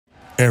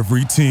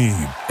Every team,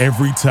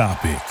 every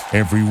topic,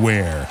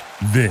 everywhere.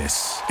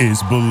 This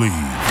is Believe.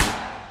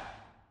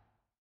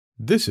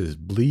 This is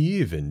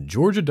Believe in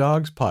Georgia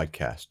Dogs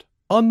podcast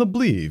on the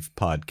Believe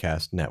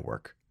Podcast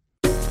Network.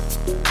 Scored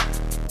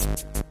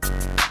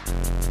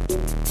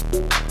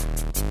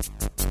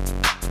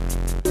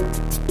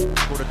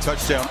a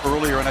touchdown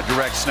earlier on a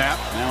direct snap.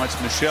 Now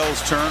it's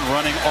Michelle's turn,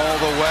 running all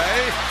the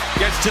way.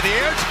 Gets to the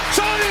edge.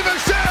 Sony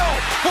Michel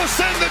will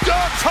send the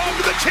Dogs home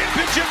to the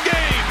championship game.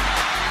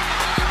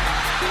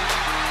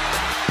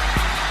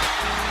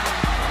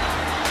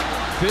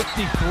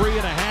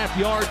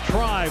 53.5-yard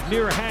drive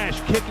near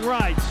hash, kick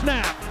right,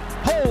 snap,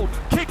 hold,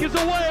 kick is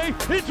away,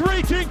 it's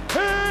reaching,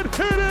 and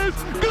it is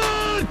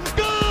good,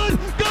 good,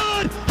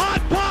 good.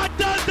 Hot Pod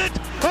does it.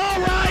 All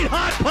right,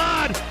 Hot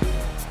Pod.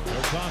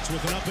 Wilcox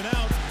with an up and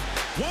out,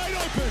 wide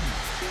open.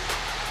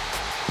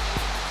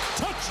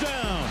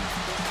 Touchdown.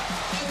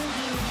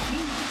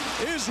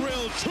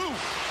 Israel 2.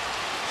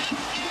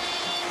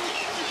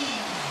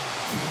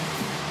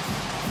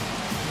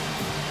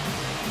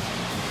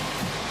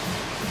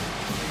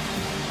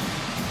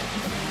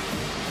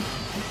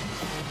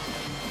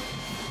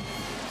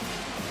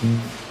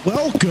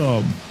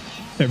 Welcome,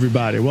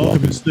 everybody.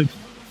 Welcome.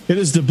 It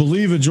is the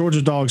Believe in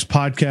Georgia Dogs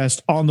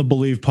podcast on the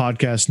Believe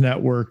Podcast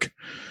Network.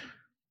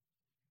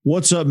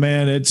 What's up,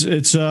 man?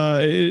 It's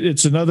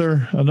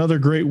another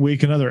great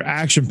week, another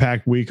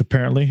action-packed week.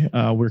 Apparently,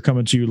 we're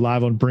coming to you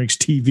live on Brinks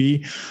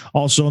TV,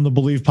 also on the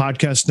Believe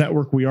Podcast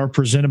Network. We are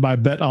presented by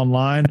Bet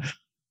Online.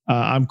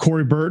 I'm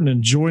Corey Burton,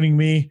 and joining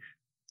me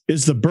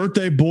is the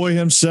birthday boy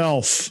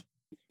himself,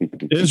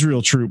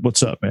 Israel Troop.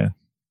 What's up, man?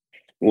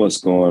 What's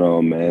going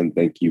on, man?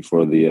 Thank you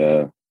for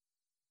the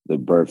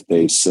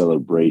birthday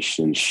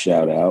celebration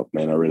shout out,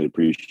 man. I really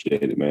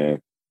appreciate it,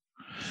 man.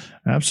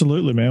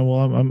 Absolutely, man. Well,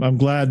 I'm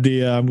glad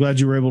I'm glad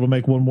you were able to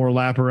make one more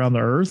lap around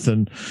the earth,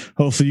 and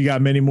hopefully you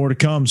got many more to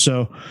come.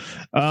 So,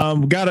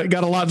 got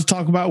a lot to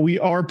talk about. We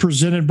are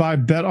presented by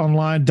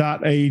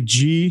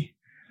BetOnline.ag.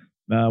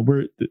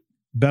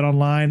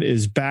 BetOnline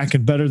is back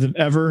and better than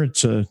ever.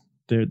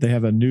 They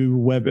have a new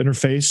web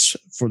interface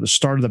for the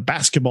start of the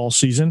basketball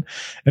season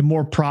and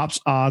more props,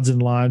 odds,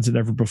 and lines than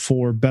ever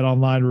before.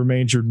 BetOnline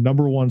remains your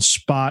number one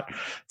spot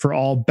for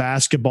all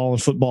basketball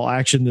and football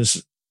action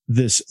this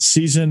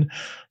season.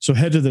 So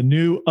head to the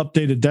new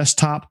updated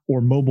desktop or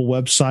mobile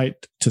website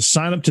to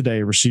sign up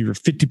today. Receive your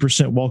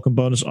 50% welcome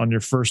bonus on your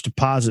first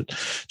deposit.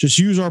 Just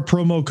use our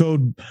promo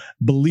code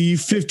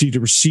BELIEVE50 to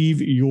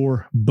receive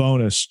your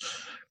bonus.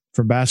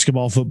 For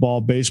basketball,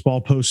 football,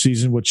 baseball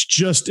postseason, which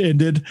just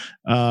ended.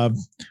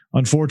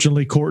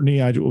 Unfortunately,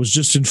 Courtney, I was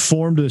just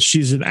informed that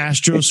she's an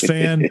Astros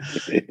fan.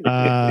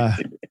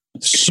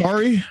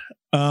 Sorry.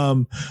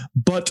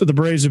 But the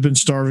Braves have been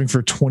starving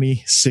for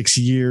 26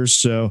 years.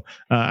 So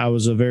I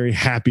was a very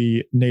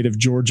happy native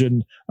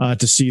Georgian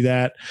to see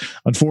that.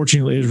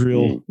 Unfortunately,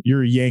 Israel,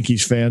 you're a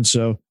Yankees fan,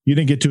 so you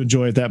didn't get to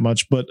enjoy it that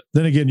much. But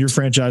then again, your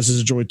franchise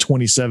has enjoyed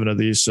 27 of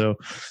these, so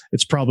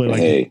it's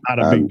probably not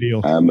a big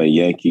deal. I'm a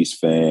Yankees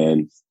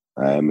fan.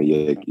 But at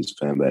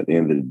the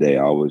end of the day,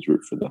 I always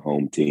root for the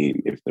home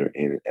team if they're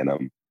in it. And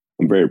I'm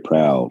very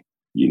proud,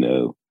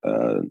 to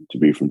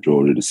be from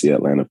Georgia, to see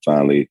Atlanta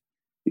finally,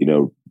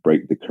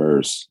 break the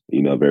curse,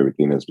 of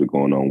everything that's been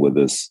going on with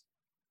us.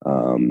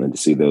 And to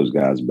see those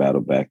guys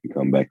battle back and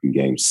come back in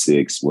game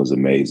 6 was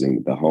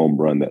amazing. The home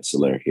run that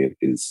Soler hit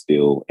is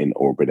still in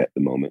orbit at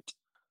the moment.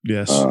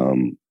 Yes.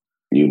 And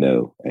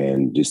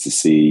just to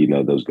see,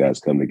 those guys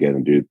come together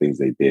and do the things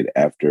they did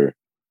after,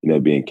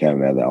 being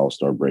counted out of the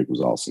All-Star break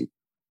was awesome.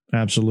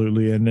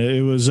 Absolutely. And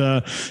it was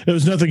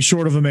nothing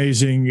short of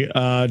amazing.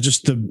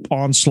 Just the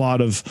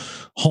onslaught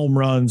of home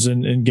runs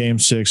in game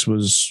 6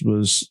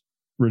 was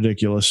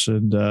ridiculous.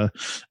 And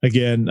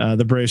again,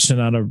 the Braves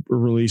sent out a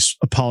release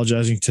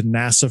apologizing to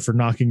NASA for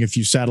knocking a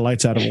few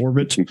satellites out of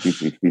orbit.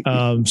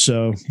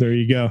 So there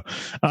you go.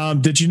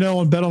 Did you know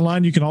on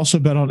BetOnline you can also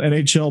bet on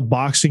NHL,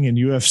 boxing, and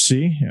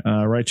UFC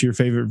right to your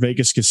favorite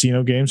Vegas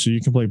casino game? So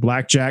you can play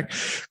blackjack,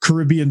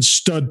 Caribbean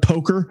stud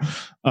poker,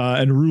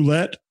 and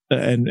roulette,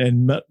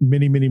 and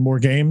many, many more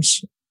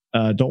games.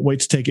 Don't wait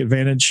to take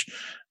advantage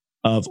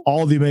of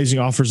all the amazing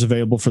offers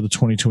available for the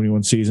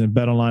 2021 season.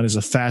 BetOnline is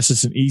the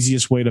fastest and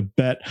easiest way to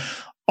bet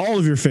all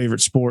of your favorite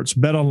sports.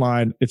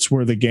 BetOnline, it's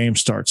where the game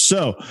starts.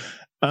 So,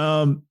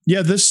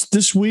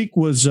 this week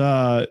was,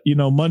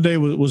 Monday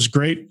was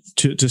great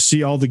to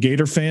see all the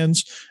Gator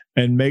fans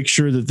and make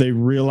sure that they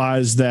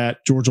realize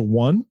that Georgia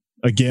won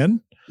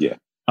again. Yeah.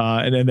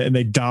 And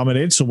they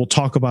dominated. So we'll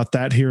talk about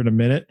that here in a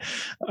minute.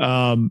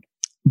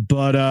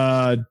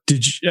 But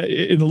did you,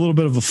 in a little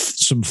bit of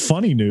some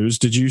funny news,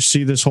 did you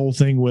see this whole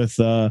thing with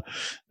the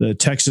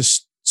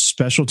Texas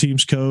special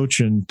teams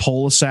coach and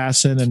pole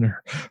assassin and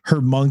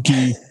her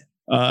monkey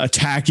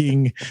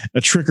attacking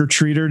a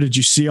trick-or-treater? Did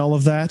you see all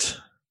of that?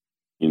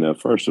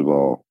 First of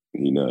all,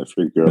 if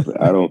you're a girlfriend,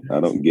 I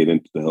don't get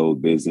into the whole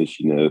business.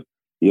 You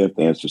have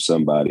to answer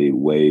somebody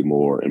way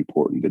more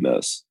important than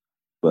us.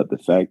 But the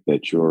fact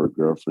that your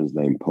girlfriend's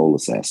named Pole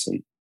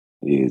Assassin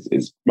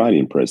is mighty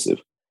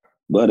impressive.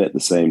 But at the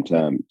same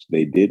time,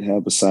 they did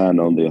have a sign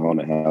on the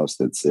haunted house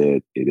that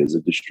said it is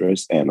a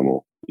distressed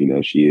animal. You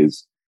know,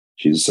 she's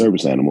a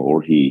service animal,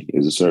 or he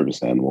is a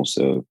service animal.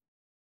 So,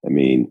 I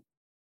mean,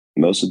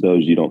 most of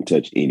those you don't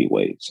touch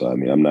anyway. So, I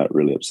mean, I'm not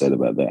really upset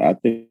about that. I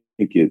think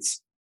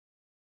it's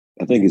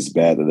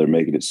bad that they're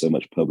making it so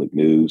much public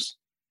news.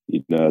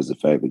 You know, as the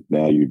fact that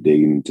now you're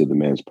digging into the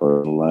man's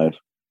personal life.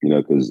 You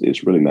know, because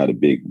it's really not a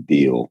big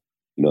deal.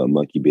 You know, a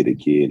monkey bit a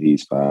kid,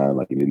 he's fine.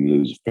 Like, he didn't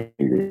lose a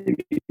finger or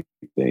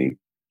anything.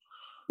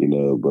 You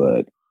know,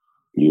 but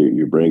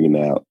you're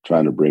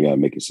trying to bring out,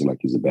 make it seem like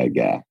he's a bad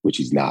guy, which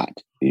he's not.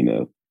 You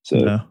know, so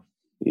no,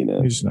 you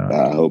know, he's not.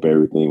 I hope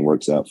everything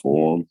works out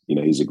for him. You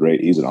know, he's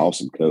an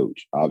awesome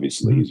coach.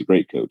 Obviously, he's a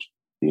great coach.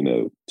 You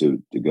know,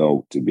 to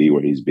go to be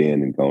where he's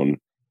been and gone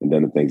and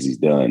done the things he's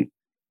done.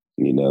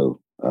 You know,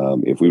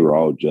 if we were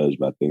all judged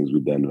by things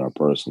we've done in our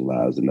personal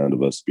lives, then none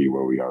of us would be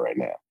where we are right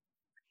now.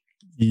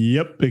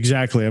 Yep,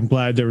 exactly. I'm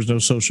glad there was no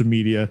social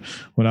media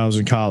when I was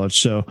in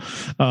college. So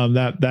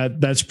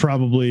that's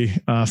probably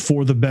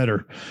for the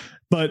better.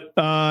 But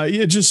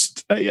I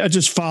just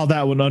filed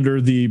that one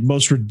under the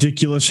most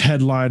ridiculous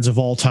headlines of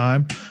all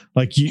time.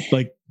 Like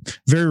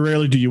very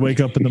rarely do you wake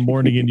up in the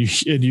morning and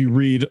you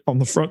read on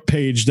the front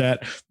page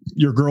that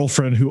your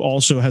girlfriend, who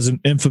also has an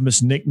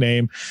infamous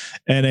nickname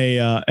and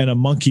a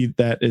monkey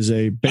that is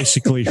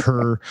basically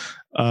her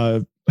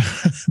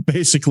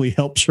basically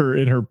helps her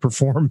in her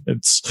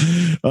performance,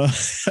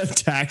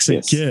 attacks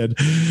a kid,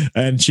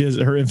 and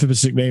her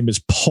infamous nickname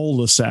is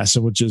Pole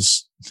Assassin,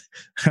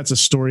 that's a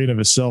story in of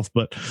itself.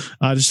 But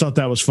I just thought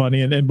that was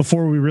funny. And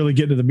before we really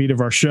get into the meat of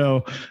our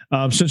show,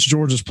 since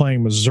Georgia's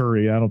playing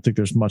Missouri, I don't think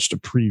there's much to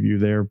preview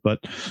there.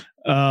 But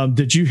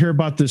did you hear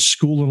about this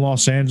school in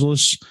Los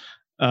Angeles?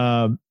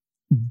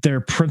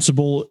 Their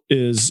principal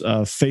is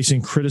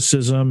facing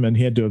criticism, and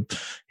he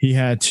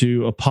had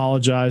to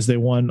apologize. They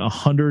won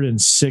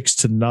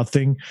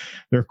 106-0.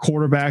 Their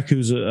quarterback,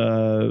 who's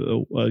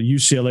a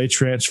UCLA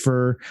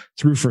transfer,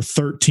 threw for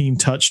 13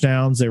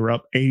 touchdowns. They were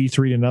up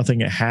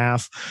 83-0 at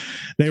half.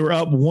 They were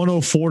up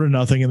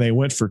 104-0, and they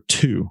went for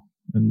 2.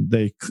 And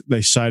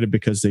they cited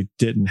because they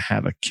didn't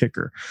have a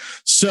kicker.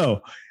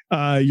 So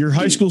your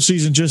high school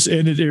season just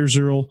ended,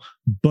 Israel,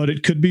 but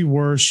it could be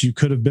worse. You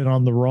could have been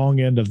on the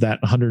wrong end of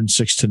that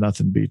 106-0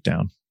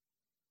 beatdown.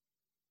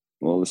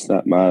 Well, it's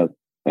not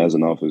as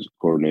an offensive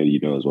coordinator,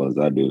 you know as well as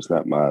I do, it's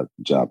not my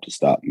job to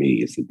stop me.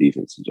 It's the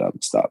defense's job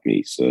to stop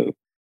me. So,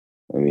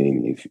 I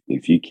mean,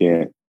 if you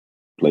can't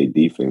play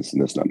defense,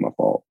 then that's not my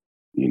fault,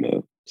 you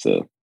know.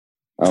 So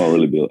I don't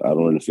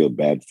really feel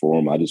bad for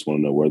him. I just want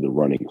to know where the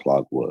running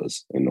clock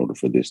was in order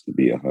for this to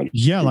be 100.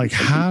 Yeah, like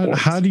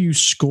how do you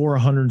score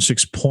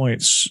 106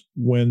 points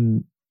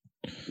when,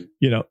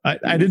 you know,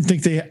 I didn't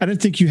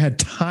think you had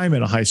time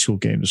in a high school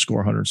game to score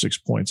 106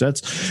 points.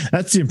 That's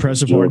the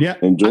impressive part. Yeah,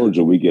 in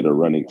Georgia we get a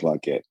running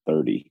clock at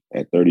 30.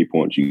 At 30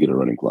 points you get a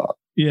running clock.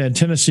 Yeah, in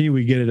Tennessee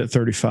we get it at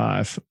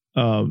 35.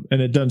 And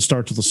it doesn't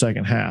start till the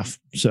second half.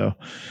 So,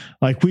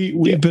 like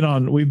we've been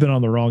on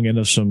the wrong end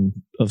of some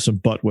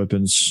butt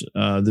whippings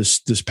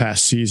this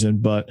past season,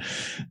 but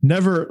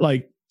never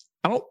like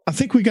I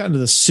think we got into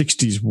the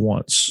 60s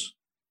once,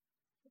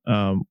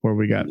 where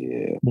we got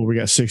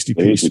 60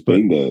 piece.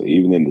 But though,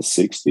 even in the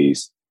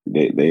 60s,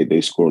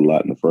 they scored a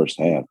lot in the first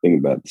half. Think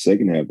about it. The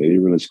second half, they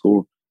didn't really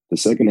score. The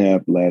second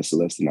half lasted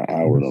less than an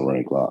hour on the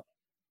running clock.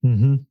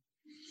 Mm-hmm.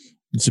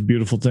 It's a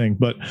beautiful thing,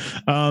 but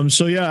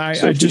so yeah,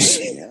 I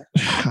just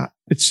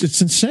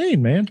it's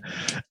insane, man.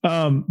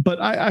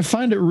 But I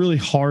find it really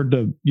hard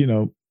to, you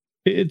know,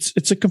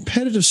 it's a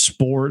competitive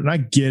sport, and I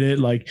get it.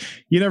 Like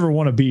you never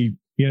want to be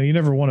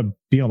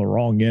on the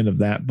wrong end of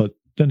that, but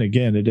then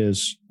again, it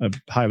is a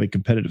highly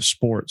competitive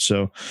sport.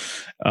 So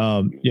you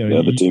know, the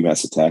other team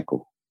has to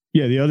tackle.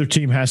 Yeah, the other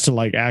team has to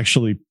like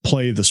actually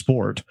play the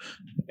sport,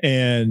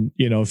 and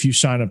you know, if you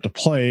sign up to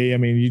play, I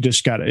mean, you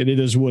just got it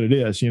is what it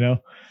is, you know.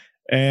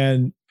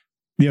 And,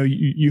 you know,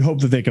 you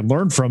hope that they can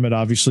learn from it,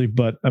 obviously.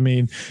 But I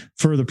mean,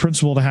 for the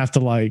principal to have to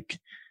like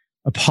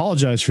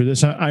apologize for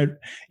this,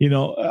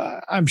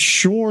 I'm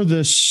sure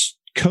this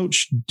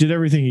coach did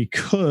everything he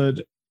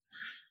could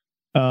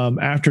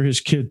after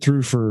his kid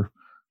threw for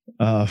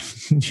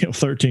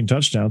 13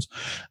 touchdowns.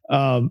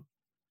 I'm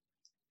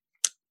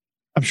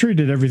sure he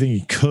did everything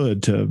he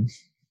could to,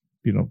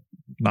 you know,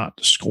 not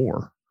to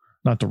score,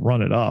 not to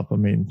run it up. I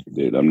mean,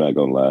 dude, I'm not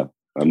gonna lie.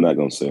 I'm not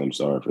going to say I'm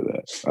sorry for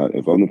that.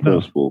 If I'm the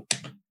principal,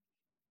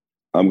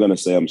 I'm going to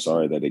say I'm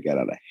sorry that it got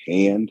out of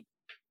hand.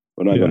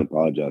 We're not going to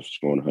apologize for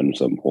scoring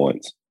 100-something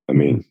points. I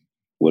mean,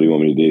 what do you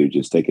want me to do?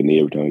 Just take a knee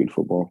every time I get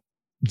football?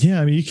 Yeah,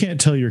 I mean, you can't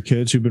tell your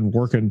kids who've been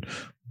working,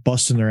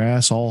 busting their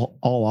ass all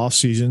off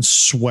season,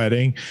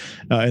 sweating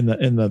in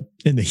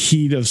the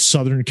heat of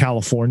Southern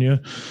California,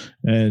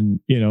 and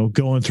you know,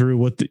 going through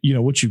what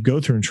you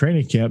go through in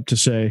training camp to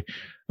say,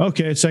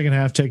 okay, it's second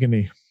half, take a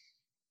knee.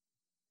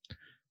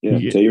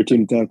 Yeah, tell your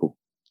team to tackle.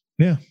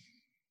 Yeah.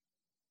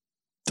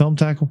 Tell them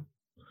tackle.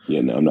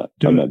 Yeah, no, I'm not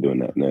doing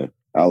that. No.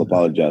 I'll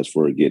apologize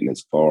for getting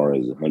as far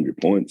as 100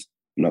 points.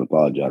 I'm not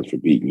apologizing for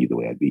beating you the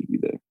way I beat you,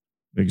 though.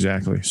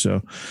 Exactly.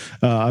 So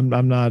I'm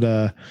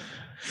not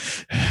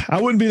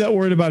I wouldn't be that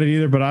worried about it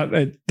either, but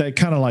that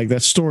kind of like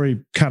that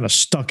story kind of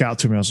stuck out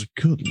to me. I was like,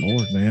 good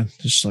Lord, man,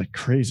 just like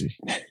crazy.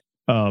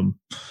 Yeah.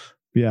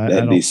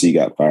 That DC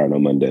got fired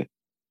on Monday.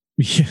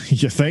 Yeah,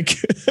 you think?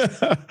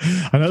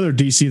 Another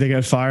DC that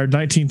got fired.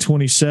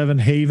 1927,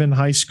 Haven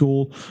High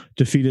School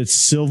defeated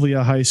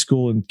Sylvia High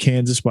School in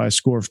Kansas by a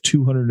score of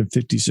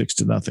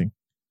 256-0.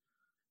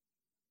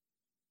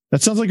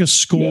 That sounds like a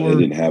score. No,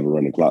 they didn't have a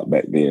running clock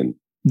back then.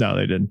 No,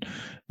 they didn't.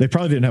 They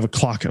probably didn't have a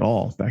clock at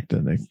all back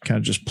then. They kind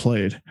of just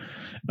played.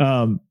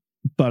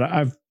 But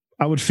I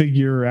would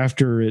figure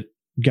after it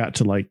got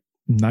to like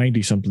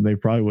 90 something, they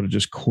probably would have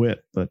just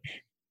quit. But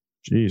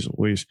geez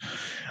Louise,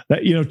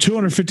 that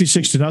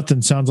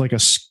 256-0 sounds like a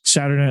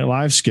Saturday Night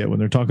Live skit when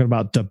they're talking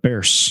about the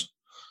Bears.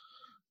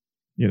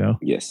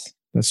 Yes,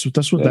 that's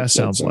what that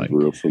sounds like.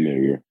 Real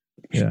familiar.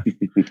 Yeah,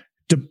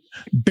 the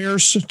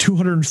Bears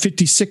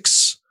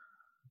 256,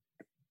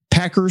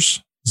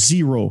 Packers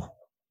 0.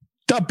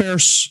 The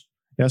Bears.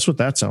 Yeah, that's what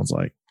that sounds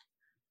like.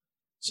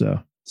 So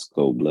it's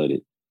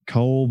cold-blooded.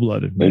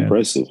 Cold-blooded, man.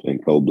 Impressive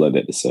and cold-blooded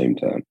at the same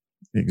time.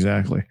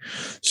 Exactly.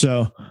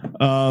 So,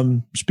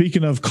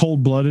 speaking of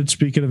cold-blooded,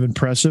 speaking of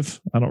impressive,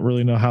 I don't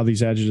really know how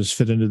these adjectives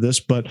fit into this,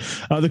 but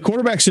the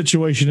quarterback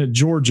situation at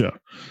Georgia,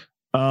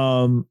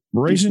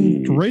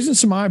 raising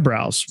some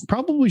eyebrows.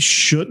 Probably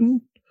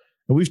shouldn't.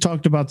 And we've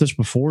talked about this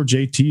before.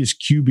 JT is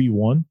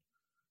QB1.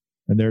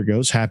 And there it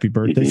goes. Happy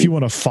birthday. If you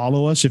want to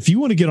follow us, if you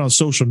want to get on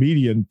social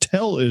media and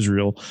tell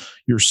Israel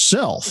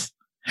yourself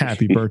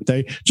happy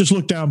birthday, just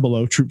look down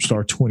below,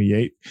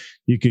 TroopStar28.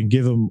 You can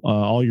give them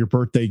all your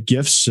birthday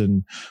gifts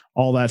and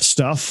all that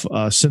stuff.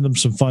 Send them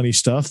some funny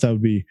stuff. That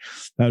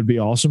would be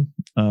awesome.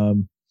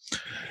 The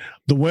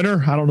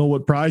winner, I don't know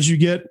what prize you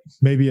get.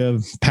 Maybe a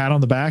pat on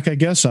the back, I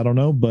guess. I don't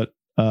know, but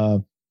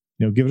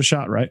give it a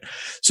shot, right?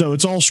 So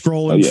it's all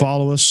scrolling.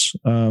 Follow us,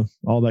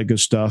 all that good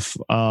stuff.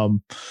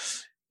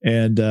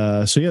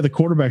 The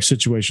quarterback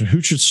situation, who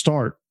should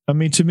start? I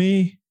mean, to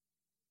me,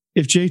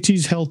 if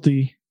JT's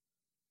healthy,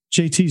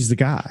 JT's the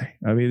guy.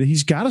 I mean,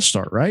 he's got to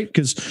start, right?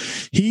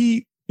 Because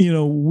we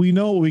know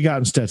what we got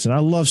in Stetson. I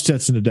love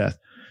Stetson to death,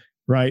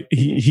 right?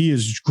 He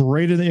is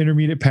great in the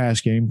intermediate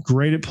pass game,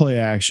 great at play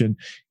action.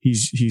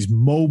 He's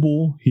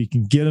mobile. He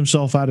can get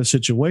himself out of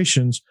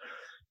situations,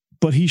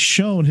 but he's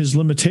shown his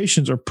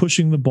limitations are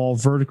pushing the ball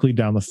vertically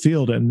down the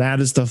field. And that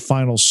is the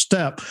final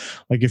step.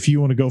 Like if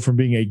you want to go from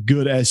being a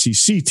good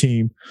SEC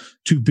team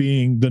to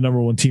being the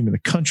number one team in the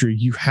country,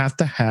 you have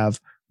to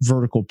have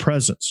vertical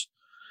presence.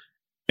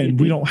 And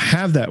we don't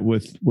have that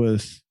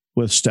with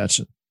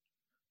Stetson.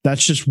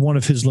 That's just one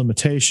of his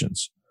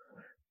limitations.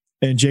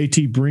 And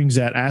JT brings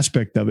that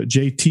aspect of it.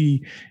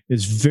 JT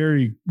is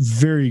very,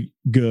 very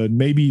good,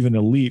 maybe even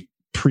elite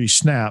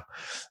pre-snap.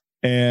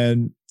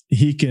 And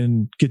he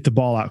can get the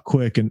ball out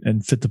quick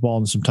and fit the ball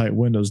in some tight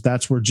windows.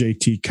 That's where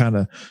JT kind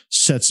of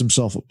sets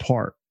himself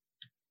apart.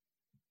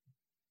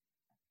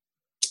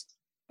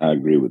 I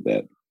agree with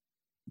that.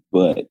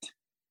 But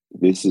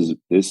this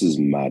is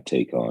my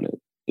take on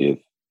it.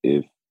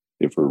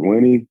 If we're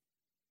winning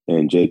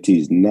and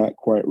JT's not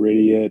quite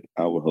ready yet,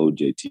 I would hold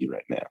JT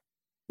right now.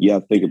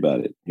 Yeah, think about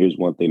it. Here's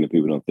one thing that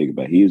people don't think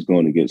about. He is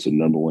going against the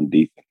number one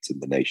defense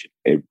in the nation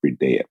every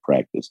day at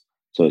practice.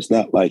 So it's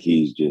not like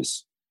he's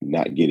just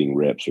not getting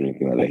reps or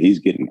anything like that. He's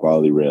getting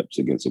quality reps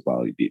against a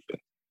quality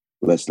defense.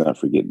 Let's not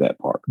forget that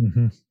part.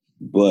 Mm-hmm.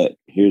 But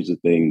here's the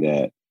thing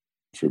that,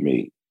 for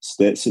me,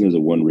 Stetson is a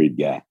one-read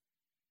guy.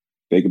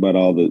 Think about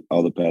all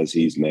the passes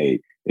he's made.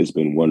 It's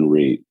been one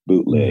read,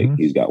 bootleg. Mm-hmm.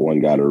 He's got one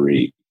guy to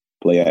read.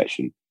 Play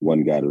action,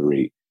 one guy to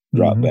read.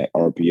 Drop back,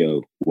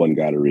 RPO, one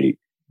guy to read.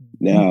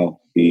 Now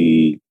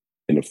in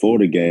the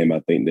Florida game,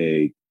 I think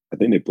they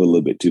put a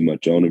little bit too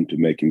much on him to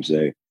make him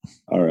say,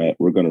 all right,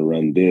 we're going to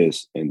run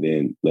this and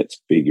then let's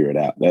figure it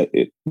out.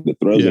 The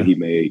throws that he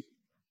made,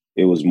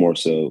 it was more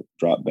so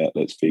drop back,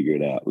 let's figure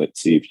it out. Let's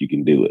see if you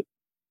can do it.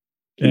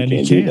 He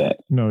can't do that.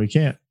 No, he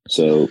can't.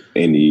 So,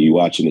 and you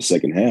watch in the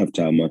second half,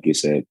 Tom Monkey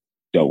said,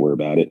 don't worry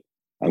about it.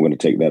 I'm going to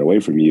take that away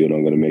from you and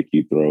I'm going to make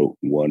you throw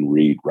one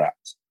read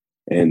routes.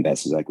 And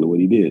that's exactly what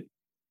he did.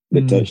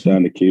 The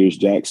touchdown to Kearis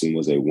Jackson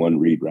was a one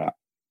read route.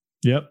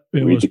 Yep.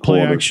 It was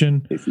play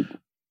action.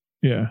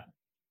 Yeah.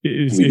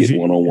 We get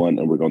one-on-one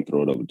and we're going to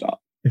throw it over the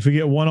top. If we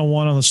get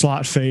one-on-one on the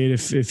slot fade,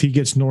 if he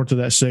gets north of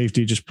that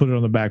safety, just put it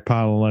on the back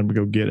pile and let him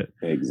go get it.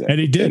 Exactly. And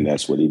he did. And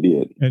that's what he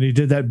did. And he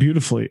did that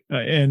beautifully.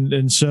 And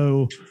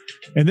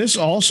this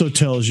also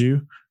tells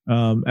you,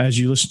 as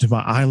you listen to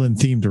my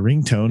island-themed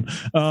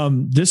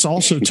ringtone, this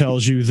also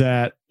tells you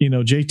that,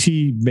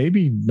 JT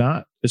maybe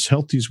not as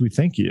healthy as we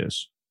think he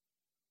is.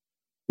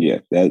 Yeah,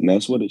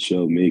 that's what it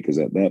showed me, because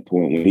at that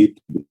point, when he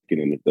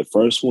in the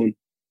first one,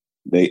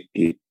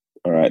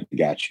 all right,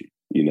 got you.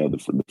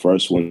 The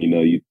first one,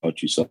 you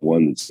thought you saw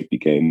one that safety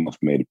came off,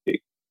 made a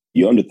pick.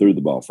 You underthrew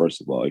the ball,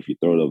 first of all. If you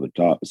throw it over the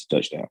top, it's a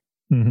touchdown.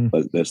 Mm-hmm.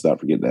 Let's not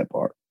forget that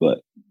part.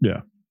 But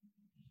yeah,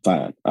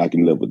 fine. I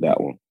can live with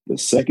that one. The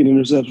second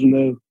interception,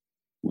 though,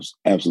 was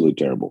absolutely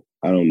terrible.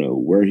 I don't know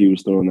where he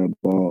was throwing that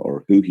ball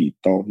or who he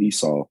thought he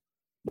saw,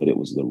 but it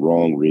was the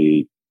wrong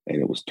read,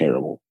 and it was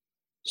terrible.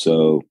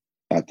 So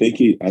I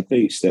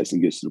think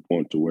Stetson gets to the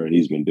point to where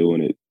he's been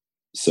doing it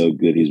so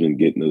good. He's been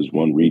getting those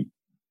one read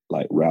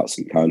like routes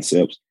and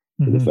concepts.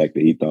 Mm-hmm. The fact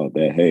that he thought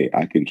that, hey,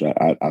 I can try.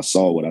 I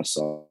saw what I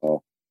saw.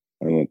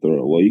 I'm going to throw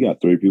it. Well, you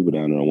got 3 people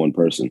down there on one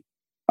person.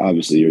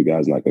 Obviously, your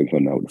guy's not going to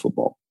come down with the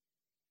football.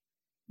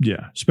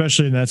 Yeah,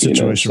 especially in that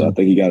situation. So I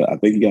think he got a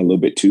little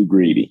bit too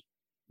greedy.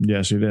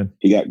 Yes, he did.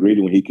 He got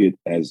greedy when he could,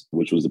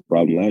 which was the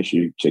problem last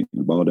year, check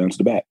the ball down to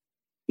the back.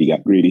 He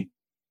got greedy.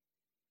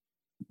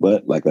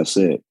 But like I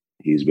said,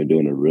 he's been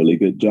doing a really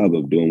good job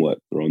of doing what?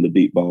 Throwing the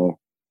deep ball,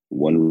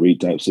 one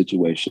read type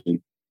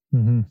situation.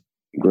 Mm-hmm.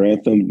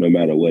 Grantham, no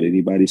matter what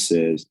anybody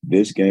says,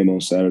 this game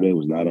on Saturday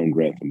was not on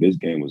Grantham. This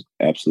game was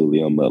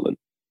absolutely on Mullen.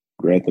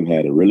 Grantham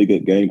had a really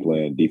good game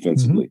plan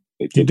defensively.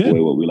 Mm-hmm. They took away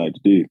what we like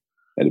to do.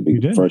 At the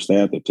big first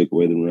half, they took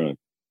away the run.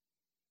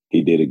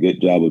 He did a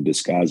good job of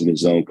disguising his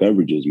zone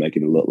coverages,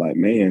 making it look like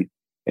man,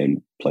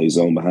 and play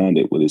zone behind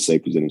it with his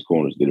safeties in his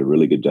corners. Did a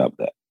really good job of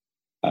that.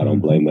 I don't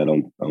blame that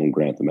on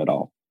Grantham at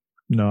all.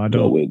 No, I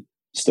don't. But with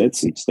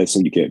Stetson,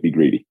 you can't be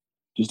greedy.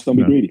 Just don't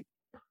be greedy.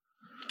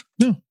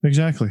 No,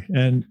 exactly.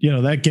 And,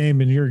 that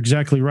game, and you're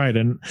exactly right.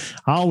 And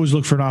I always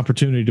look for an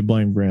opportunity to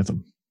blame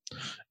Grantham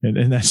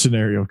in that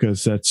scenario,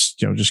 because that's,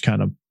 just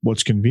kind of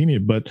what's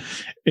convenient. But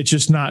it's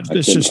just not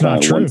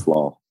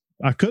true.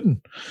 I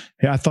couldn't.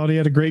 I thought he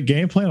had a great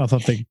game plan. I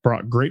thought they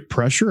brought great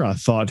pressure. I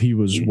thought he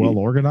was well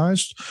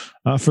organized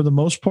for the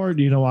most part.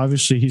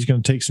 Obviously he's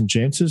going to take some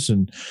chances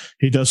and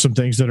he does some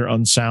things that are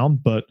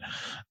unsound, but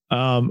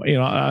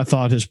I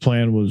thought his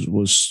plan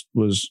was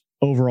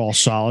overall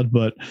solid,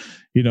 but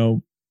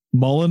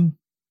Mullen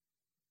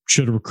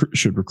should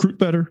recruit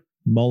better.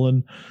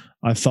 Mullen,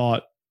 I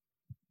thought,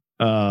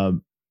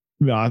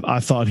 I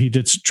thought he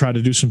did try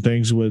to do some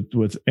things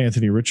with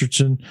Anthony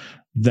Richardson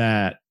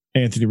that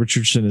Anthony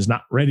Richardson is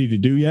not ready to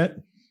do yet.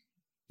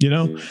 In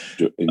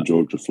the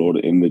Georgia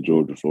Florida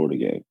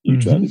game, you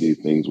try to do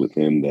things with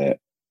him that,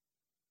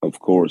 of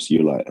course,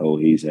 you're like, oh,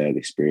 he's had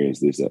experience.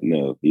 This, that.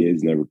 No, he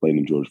has never played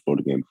in Georgia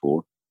Florida game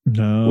before.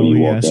 No, when you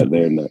walk out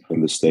there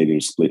in the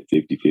stadium split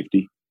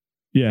 50-50.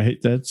 Yeah,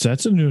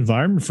 that's a new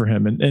environment for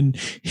him, and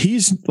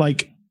he's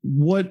like,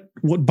 what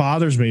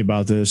bothers me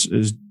about this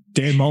is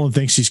Dan Mullen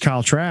thinks he's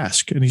Kyle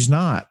Trask, and he's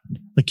not.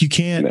 Like, you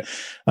can't,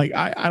 like,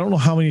 I don't know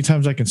how many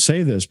times I can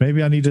say this.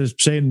 Maybe I need to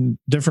say it in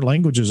different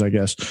languages, I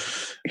guess.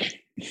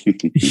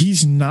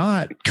 He's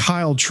not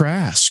Kyle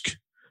Trask.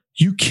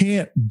 You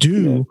can't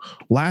do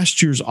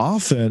last year's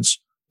offense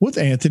with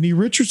Anthony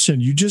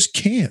Richardson. You just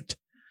can't.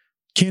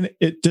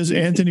 Does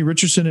Anthony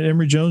Richardson and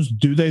Emory Jones,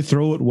 do they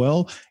throw it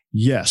well?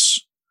 Yes.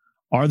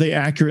 Are they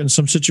accurate in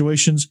some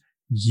situations?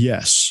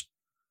 Yes.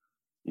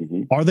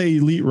 Mm-hmm. Are they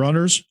elite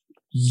runners?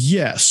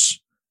 Yes.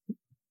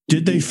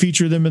 Did they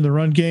feature them in the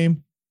run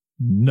game?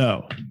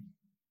 No.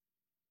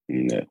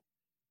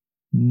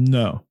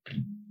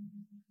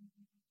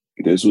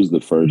 This was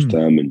the first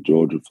time in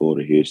Georgia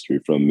Florida history,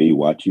 from me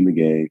watching the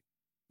game,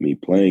 me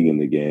playing in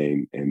the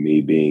game, and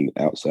me being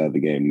outside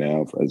the game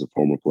now as a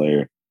former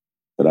player,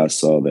 that I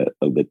saw that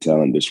of the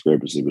talent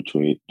discrepancy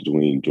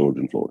between Georgia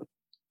and Florida.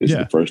 This is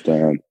the first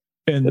time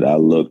that I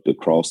looked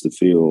across the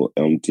field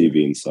on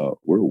TV and saw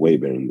we're way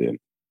better than them.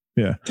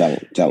 Yeah.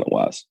 Talent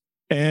wise.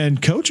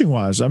 And coaching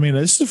wise, I mean,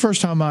 this is the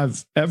first time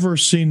I've ever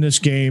seen this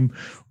game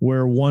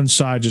where one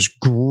side just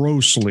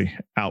grossly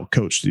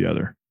outcoached the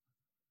other.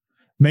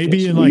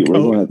 Maybe in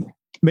 09,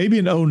 maybe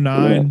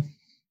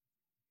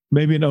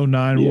in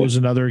 09 was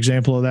another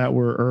example of that,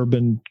 where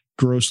Urban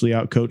grossly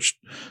outcoached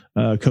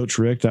Coach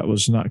Rick. That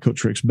was not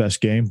Coach Rick's best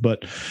game,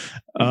 but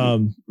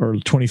or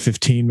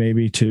 2015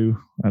 maybe too.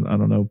 I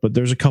don't know, but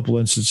there's a couple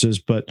instances.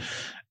 But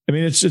I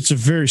mean, it's a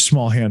very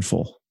small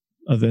handful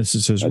of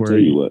instances where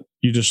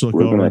you just look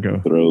over and go,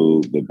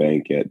 throw the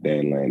bank at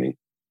Dan Lanning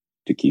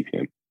to keep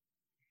him.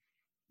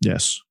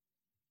 Yes,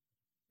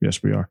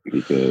 we are,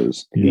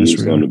 because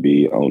he's going to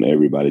be on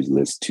everybody's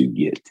list to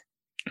get.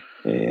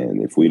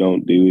 And if we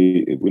don't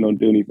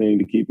do anything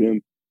to keep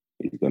him,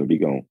 he's going to be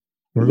gone.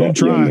 We're going to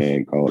try. Young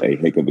man called a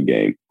heck of a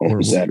game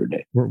on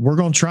Saturday. We're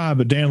going to try,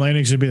 but Dan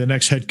Lanning's going to be the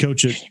next head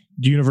coach at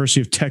the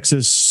University of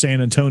Texas San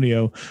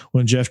Antonio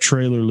when Jeff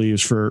Traylor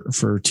leaves for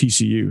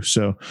TCU.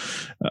 So,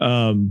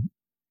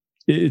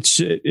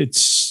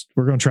 it's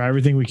we're going to try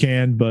everything we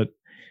can, but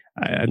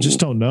I just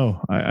don't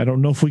know. I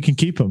don't know if we can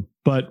keep him.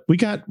 But we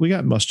got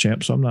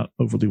Muschamp, so I'm not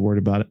overly worried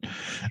about it.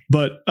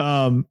 But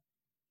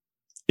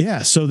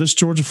so this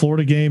Georgia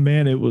Florida game,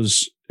 man, it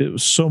was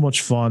so much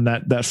fun.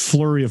 That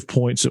flurry of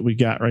points that we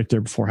got right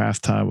there before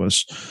halftime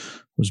was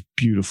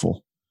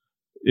beautiful.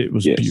 It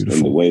was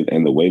beautiful.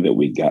 And the way that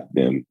we got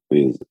them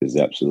is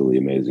absolutely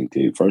amazing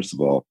too. First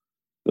of all,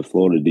 the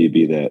Florida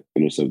DB that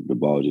intercepted the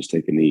ball, just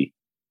take a knee,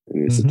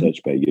 and it's a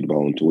touchback. You get the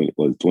ball in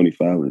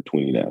 25 or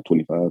 20 now?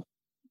 25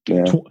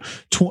 now?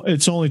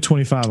 It's only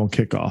 25 on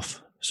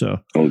kickoff. So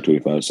only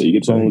 25. So you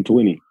get the ball on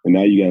 20, and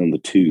now you got on the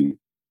 2.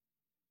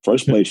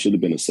 First play should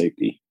have been a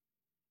safety.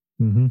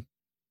 Mm-hmm.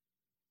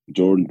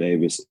 Jordan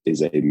Davis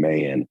is a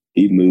man.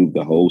 He moved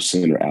the whole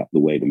center out the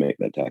way to make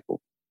that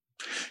tackle.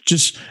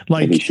 Just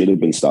like, and he should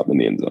have been stopped in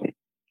the end zone.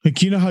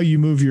 Like, you know how you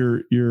move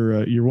your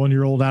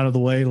 1-year-old out of the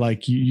way?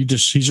 Like he's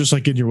just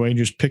like in your way and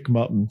you just pick him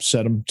up and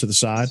set him to the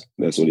side.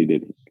 That's what he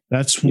did.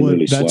 That's he what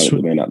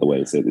the man out of the way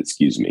and said,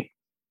 "Excuse me."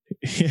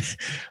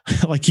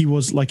 like he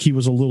was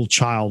a little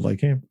child. Like,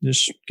 hey,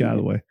 just get out of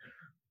the way.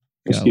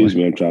 Excuse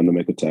me, I'm trying to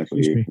make a tackle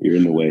here. You're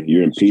in the way.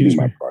 You're impeding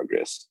my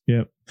progress.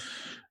 Yep.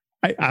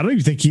 I don't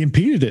even think he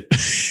impeded it.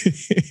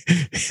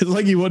 It's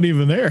like he wasn't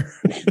even there.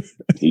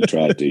 He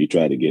tried to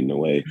get in the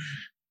way.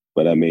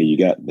 But I mean, you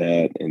got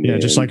that, and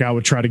just like I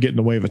would try to get in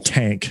the way of a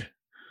tank.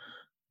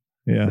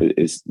 Yeah,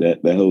 it's that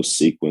whole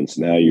sequence.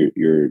 Now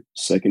you're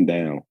second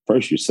down.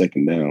 First, you're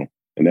second down,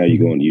 and now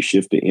you're going. You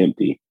shift to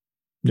empty.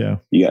 Yeah,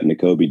 you got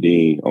Nakobe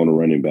Dean on a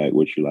running back,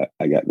 which you're like,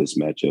 I got this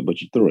matchup.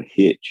 But you throw a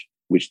hitch,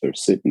 which they're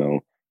sitting on,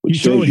 which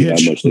shows you how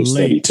much they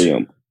study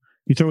film.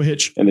 You throw a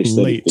hitch, and they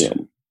study late.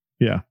 film.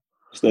 Yeah,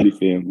 study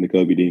film.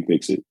 Nakobe Dean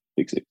fix it,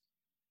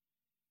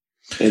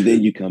 and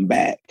then you come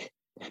back.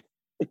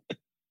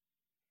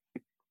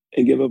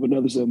 And give up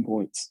another 7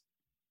 points.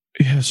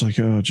 Yeah, it's like,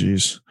 oh,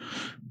 geez,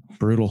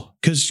 brutal.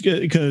 Because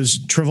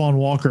Trevon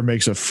Walker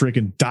makes a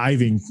freaking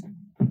diving,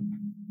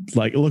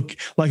 look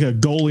like a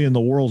goalie in the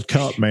World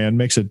Cup. Man,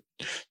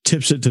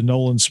 tips it to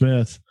Nolan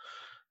Smith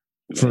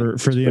for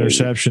the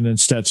interception, and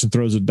Stetson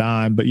throws a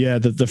dime. But yeah,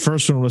 the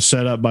first one was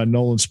set up by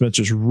Nolan Smith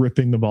just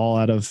ripping the ball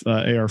out of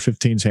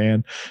AR-15's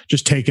hand,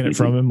 just taking it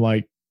from him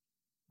like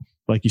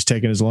he's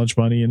taking his lunch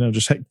money.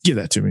 Just hey, give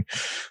that to me.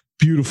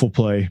 Beautiful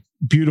play,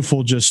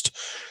 beautiful. Just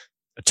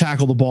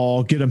tackle the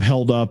ball, get him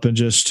held up, and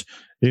just,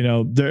 we're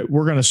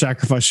going to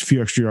sacrifice a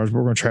few extra yards, but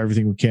we're going to try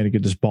everything we can to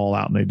get this ball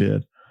out. And they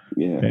did.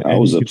 Yeah. I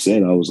was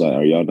upset. I was like,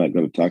 are y'all not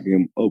going to tackle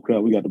him? Oh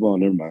crap, we got the ball.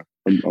 Never mind.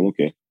 I'm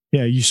okay.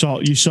 Yeah. You saw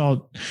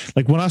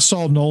like when I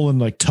saw Nolan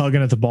like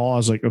tugging at the ball, I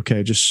was like,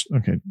 okay,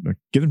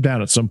 get him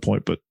down at some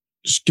point, but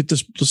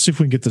just let's see if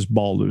we can get this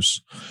ball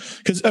loose.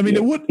 Cause honestly,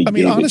 it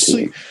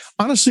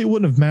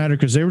wouldn't have mattered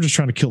because they were just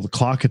trying to kill the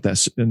clock in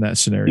that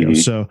scenario. Mm-hmm.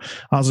 So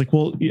I was like,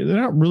 well, they're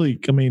not really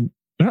going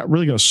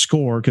to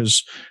score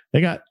because they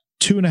got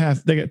 2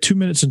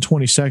 minutes and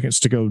 20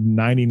 seconds to go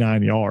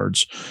 99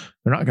 yards.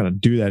 They're not going to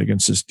do that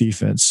against this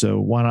defense.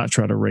 So why not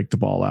try to rake the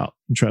ball out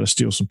and try to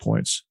steal some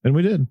points? And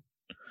we did.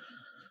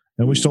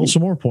 And we stole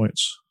some more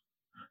points.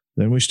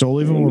 Then we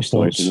stole even more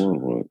points.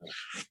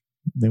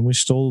 Then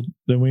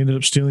we ended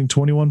up stealing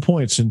 21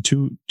 points in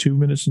 2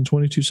 minutes and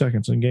 22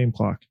 seconds in game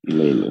clock.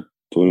 Literally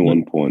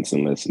 21 points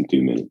in less than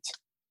 2 minutes.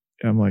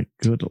 I'm like,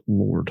 good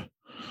Lord.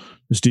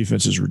 This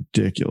defense is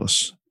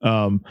ridiculous.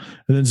 And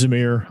then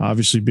Zamir,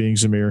 obviously being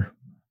Zamir,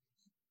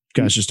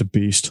 guy's just a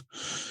beast.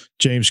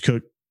 James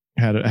Cook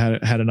had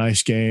a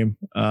nice game.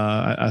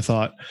 I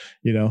thought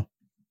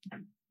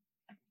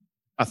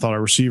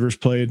our receivers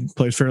played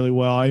fairly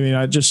well. I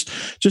mean,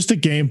 just a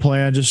game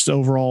plan, just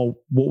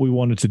overall what we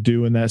wanted to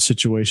do in that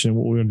situation,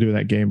 what we were going to do in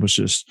that game was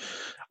just,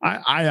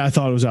 I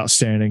thought it was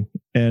outstanding.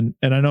 And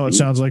I know it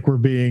sounds like we're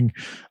being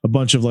a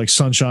bunch of like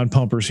sunshine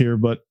pumpers here,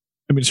 but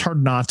I mean, it's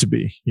hard not to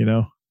be,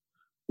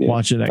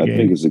 watching that game. I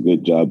think it's a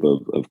good job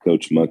of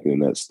Coach Monken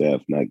and that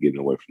staff not getting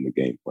away from the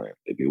game plan.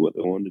 They did what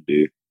they wanted to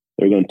do.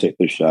 They're going to take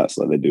their shots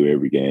like they do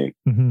every game,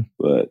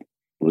 but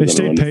we're going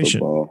to run the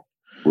football.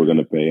 We're going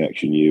to play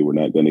action you. We're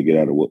not going to get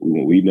out of what we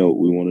want. We know what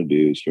we want to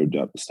do. It's your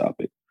job to stop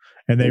it.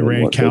 And they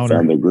ran counter. They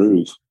found their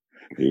groove.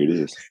 Here it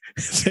is.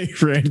 They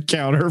ran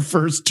counter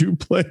first 2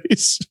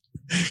 plays.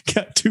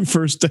 Got 2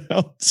 first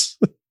downs.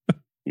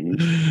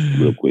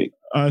 Real quick.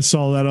 I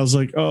saw that. I was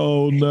like,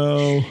 oh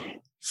no,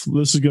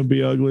 this is going to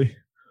be ugly.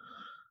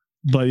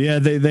 But yeah,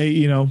 they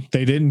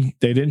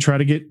didn't try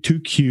to get too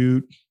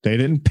cute. They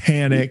didn't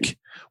panic,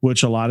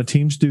 which a lot of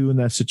teams do in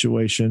that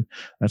situation.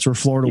 That's where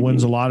Florida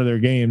wins a lot of their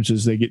games,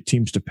 is they get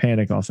teams to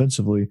panic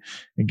offensively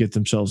and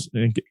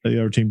the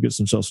other team gets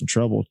themselves in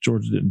trouble.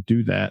 Georgia didn't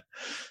do that.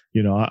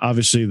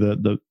 Obviously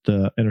the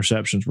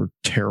interceptions were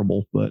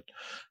terrible, but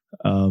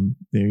you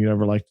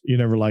never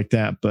like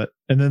that. But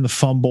and then the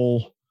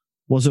fumble,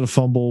 was it a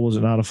fumble? Was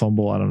it not a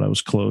fumble? I don't know. It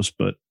was close,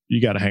 but you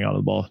got to hang on to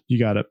the ball. You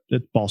got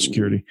it's ball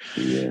security.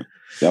 Yeah,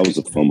 that was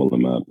a fumble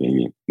in my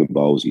opinion. The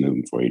ball was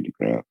moving for you to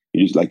the ground.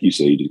 You just, like you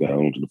say, you just got to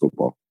hold on to the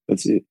football.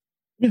 That's it.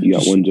 Yeah, you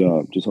got one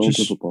job. Just hold on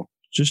to the football.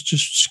 Just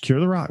secure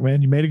the rock,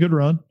 man. You made a good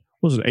run.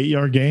 What was it,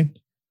 8-yard gain?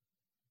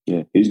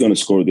 Yeah, he's going to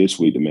score this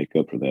week to make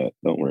up for that.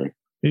 Don't worry.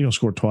 He's going to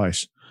score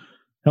twice.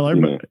 Hell,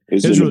 everybody.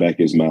 It's in the back of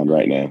his mind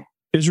right now.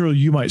 Israel,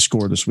 you might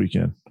score this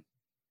weekend.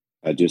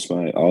 I just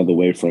might. All the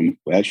way from,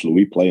 actually,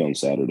 we play on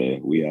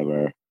Saturday. We have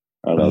our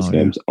last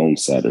games on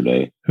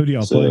Saturday. Who do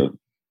y'all play?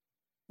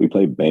 We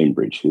play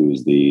Bainbridge, who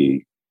is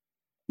the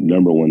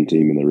number 1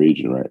 team in the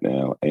region right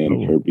now,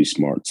 and Herbie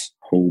Smart's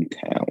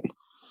hometown.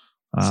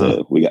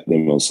 So we got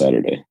them on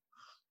Saturday.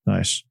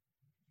 Nice.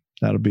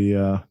 That'll be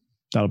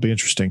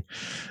interesting.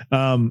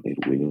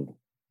 It will.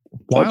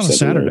 Why on a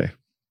Saturday?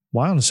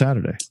 Why on a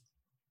Saturday?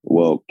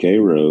 Well,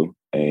 Cairo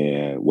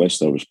and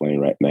Westover's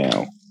playing right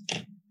now.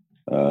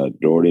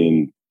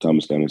 Doherty,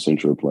 Thomas County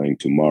Central are playing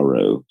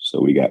tomorrow.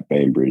 So we got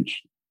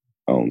Bainbridge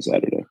on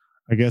Saturday.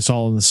 I guess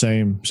all in the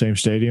same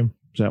stadium.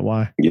 Is that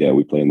why? Yeah,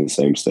 we play in the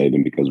same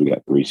stadium because we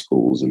got 3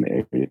 schools in the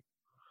area.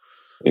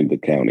 in the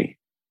county.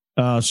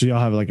 So y'all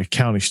have like a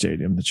county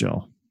stadium that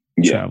y'all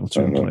travel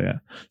to and play at.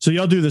 So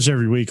y'all do this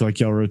every week, like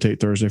y'all rotate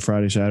Thursday,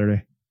 Friday,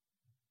 Saturday?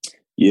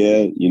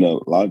 Yeah,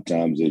 a lot of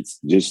times it's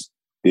just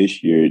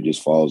this year it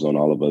just falls on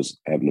all of us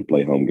having to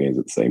play home games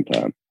at the same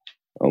time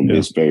on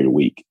this very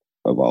week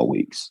of all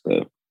weeks.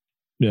 So.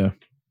 Yeah.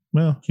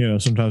 Well,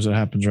 sometimes it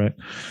happens, right?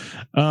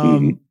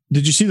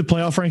 Did you see the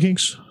playoff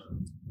rankings?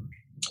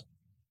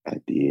 I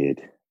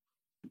did.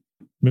 I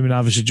mean,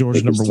 obviously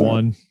Georgia number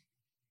one.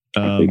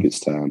 I think it's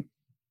time.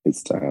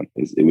 It's time.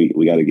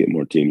 We got to get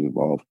more teams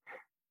involved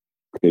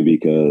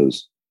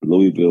because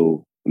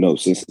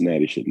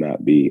Cincinnati should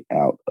not be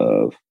out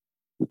of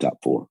the top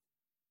 4,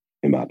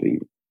 in my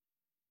opinion.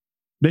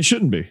 They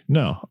shouldn't be.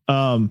 No.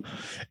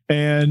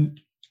 And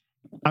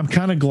I'm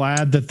kind of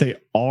glad that they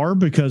are,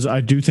 because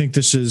I do think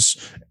this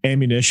is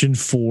ammunition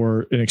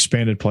for an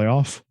expanded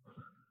playoff.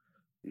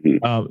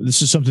 Mm-hmm.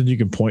 This is something you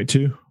can point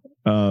to.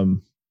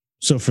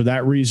 So for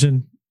that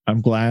reason,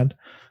 I'm glad.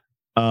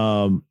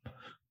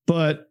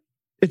 But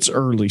it's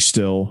early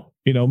still.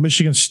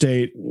 Michigan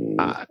State,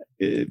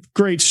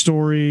 great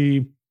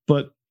story,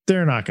 but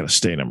they're not going to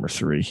stay number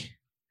 3.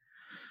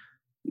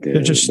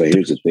 But here's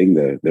the thing,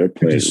 though. They're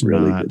playing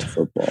really good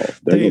football.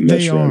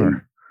 They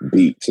are.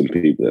 Beat some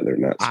people that they're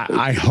not.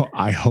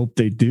 I hope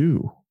they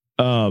do.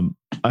 I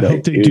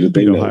hope they do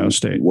beat Ohio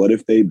State. What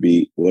if they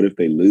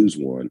lose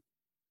one,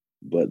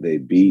 but they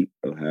beat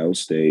Ohio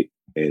State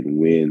and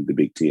win the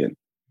Big Ten?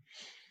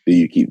 Do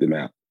you keep them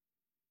out?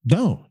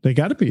 No, they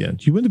got to be in.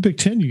 You win the Big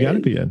Ten, you got to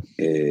be in.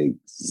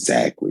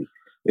 Exactly.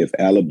 If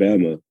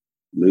Alabama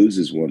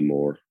loses one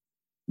more,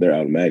 they're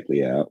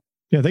automatically out.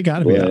 Yeah, they got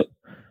to be out.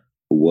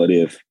 What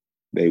if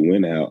they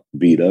win out,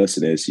 beat us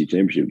in the SEC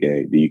championship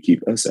game? Do you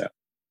keep us out?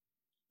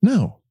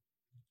 No.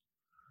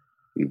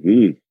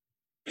 Mm-hmm.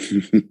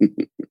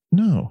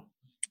 No,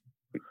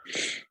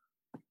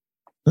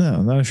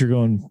 not if you're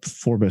going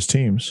 4 best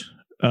teams.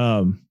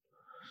 Oklahoma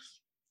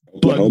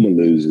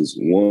loses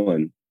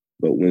one,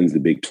 but wins the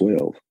Big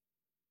 12.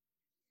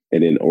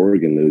 And then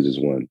Oregon loses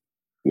one.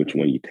 Which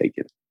one you take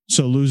it?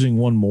 So losing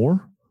one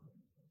more?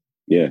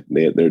 Yeah,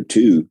 they're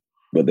 2,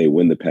 but they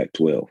win the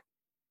Pac-12.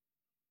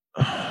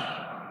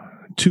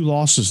 2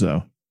 losses,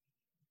 though.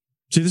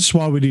 See, this is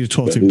why we need a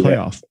 12-team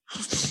playoff.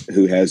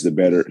 Who has the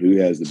better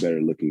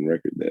looking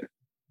record there?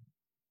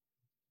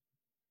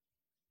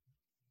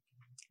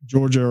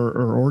 Georgia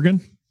or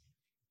Oregon?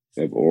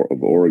 Of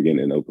Oregon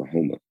and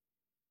Oklahoma.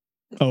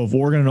 Oh, of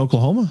Oregon and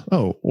Oklahoma?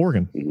 Oh,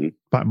 Oregon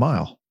by a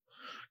mile,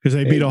 because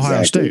they beat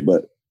Ohio State.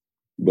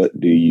 But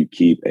do you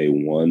keep a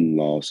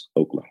 1-loss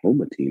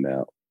Oklahoma team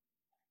out?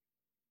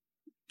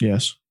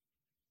 Yes.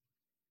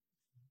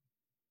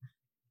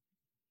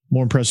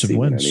 More impressive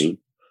wins. I mean?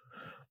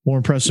 More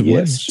impressive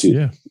wins.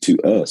 To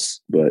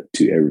us, but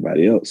to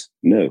everybody else,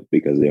 no,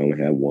 because they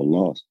only have 1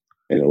 loss,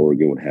 and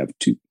Oregon would have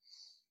 2.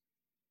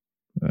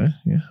 Yeah,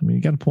 I mean,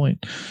 you got a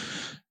point.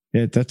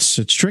 Yeah,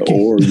 it's tricky.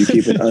 Or you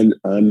keep an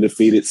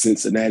undefeated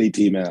Cincinnati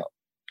team out.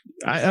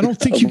 I don't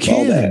think you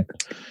can.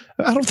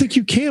 I don't think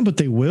you can, but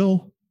they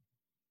will.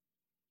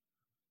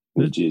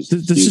 Which is,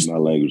 excuse my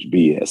language,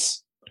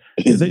 BS.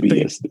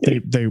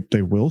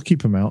 They will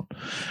keep them out.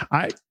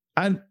 I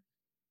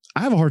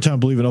have a hard time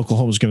believing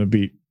Oklahoma's going to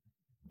beat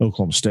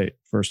Oklahoma State,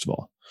 first of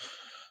all.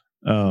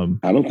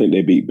 I don't think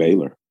they beat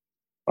Baylor,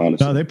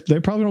 honestly. No, they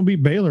probably don't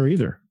beat Baylor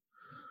either.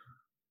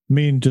 I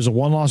mean, does a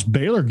 1-loss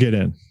Baylor get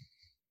in?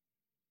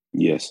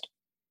 Yes.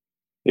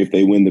 If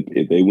they win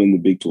the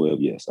Big 12,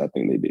 yes, I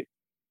think they do.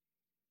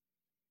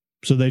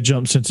 So they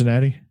jump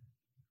Cincinnati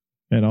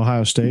and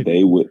Ohio State?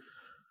 They would.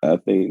 I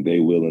think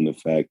they will, in the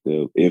fact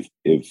of if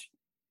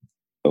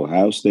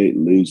Ohio State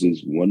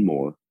loses one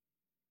more,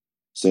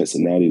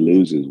 Cincinnati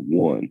loses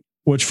one.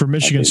 Which for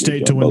Michigan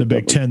State to win the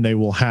Big Ten,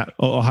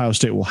 Ohio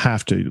State will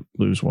have to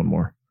lose one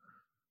more.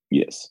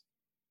 Yes.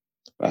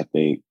 I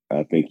think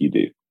you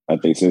do. I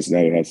think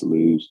Cincinnati has to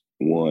lose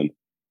one,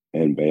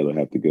 and Baylor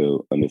have to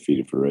go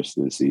undefeated for the rest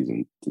of the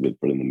season for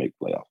them to make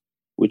playoff,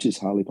 which is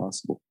highly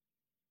possible.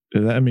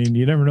 I mean,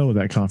 you never know with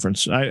that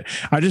conference. I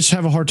just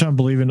have a hard time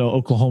believing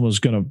Oklahoma's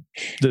going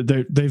to.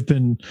 They've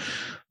been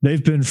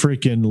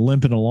freaking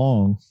limping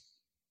along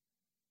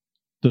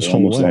this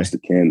whole way. Lost to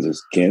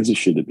Kansas. Kansas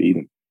should have beat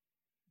them.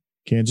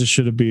 Kansas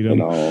should have beat them.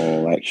 In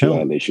all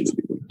actuality, they should have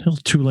beat them. Hell,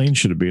 Tulane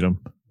should have beat them.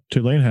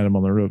 Tulane had them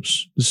on the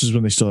ropes. This is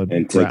when they still had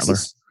Rattler.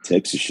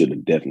 Texas should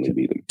have definitely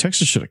beat them.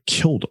 Texas should have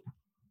killed them.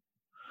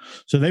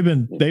 So they've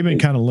been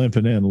kind of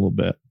limping in a little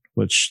bit,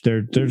 which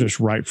they're just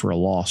ripe for a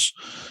loss.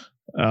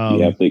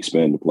 You have to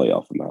expand the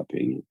playoff, in my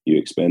opinion. You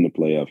expand the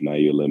playoff, now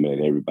you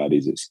eliminate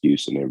everybody's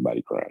excuse and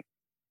everybody crying.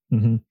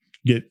 Mm-hmm.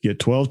 Get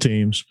 12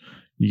 teams.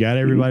 You got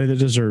everybody that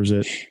deserves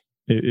it.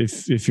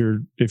 If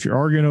you're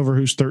arguing over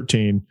who's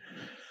 13,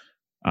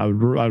 I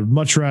would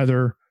much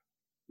rather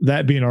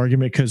that be an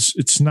argument, because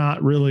it's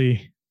not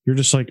really. You're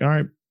just like, all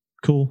right,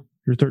 cool.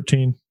 You're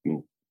 13.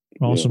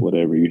 Awesome. Yeah,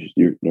 whatever.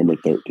 You're number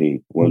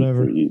 13.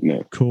 Whatever.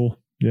 Cool.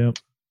 Yep.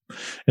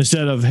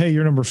 Instead of, hey,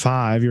 you're number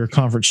 5, you're a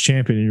conference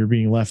champion and you're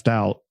being left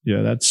out.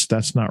 Yeah,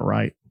 that's not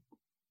right.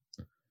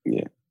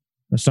 Yeah.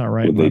 That's not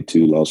right. With a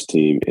 2-loss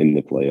team in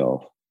the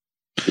playoff,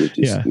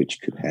 which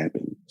could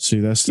happen. See,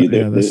 that's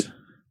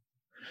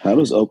how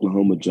does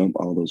Oklahoma jump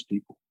all those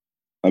people?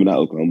 I mean, not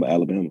Oklahoma,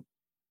 Alabama.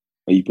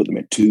 And you put them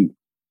at 2.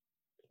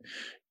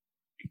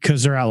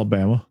 Because they're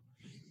Alabama.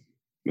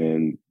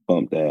 Man,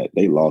 bump that.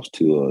 They lost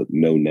to a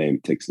no-name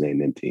Texas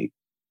A&M team.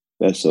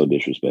 That's so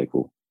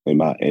disrespectful, in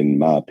my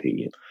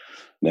opinion.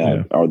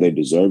 Now, Are they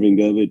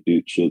deserving of it?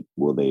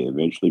 Will they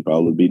eventually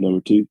probably be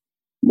number 2?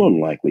 More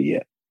than likely,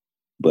 yeah.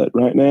 But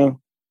right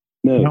now,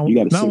 no. You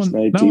got a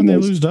Cincinnati team they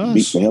lose to us,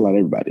 beats the hell out of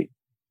everybody.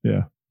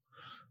 Yeah.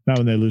 Now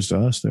when they lose to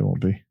us, they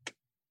won't be.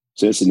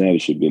 Cincinnati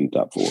should be in the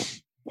top 4,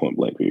 point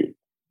blank period.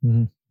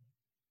 Mm-hmm.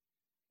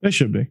 They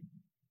should be.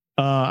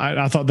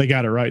 I thought they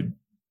got it right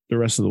the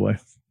rest of the way. I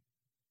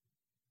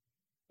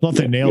thought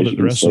they nailed it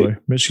the rest of the way.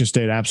 Michigan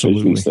State,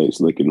 absolutely. Michigan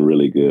State's looking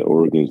really good.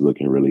 Oregon's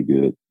looking really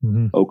good.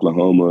 Mm-hmm.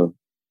 Oklahoma,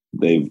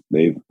 they're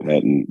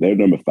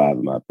number 5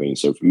 in my opinion.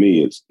 So for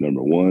me, it's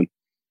number 1,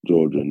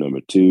 Georgia, number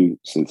 2,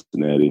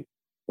 Cincinnati,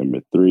 number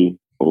 3,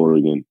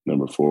 Oregon,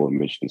 number 4,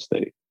 Michigan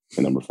State,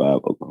 and number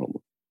 5, Oklahoma.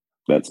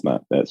 That's my,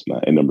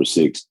 and number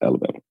 6,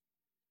 Alabama.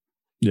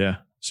 Yeah.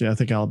 See, I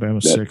think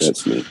Alabama's 6.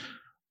 That's me.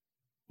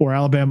 Or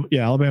Alabama.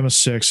 Yeah, Alabama's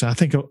 6. I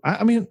think,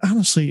 I mean,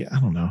 honestly, I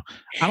don't know.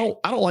 I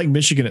don't like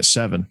Michigan at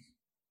 7.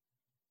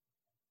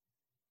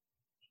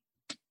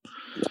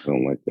 I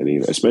don't like that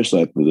either,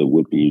 especially after the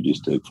whooping you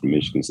just took from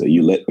Michigan State.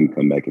 You let them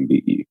come back and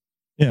beat you.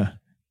 Yeah.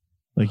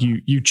 Like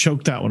you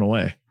choked that one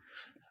away.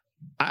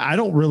 I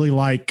don't really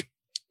like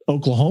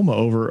Oklahoma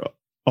over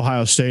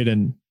Ohio State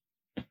and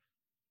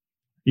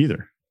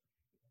either.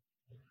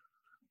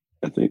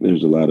 I think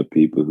there's a lot of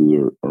people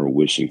who are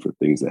wishing for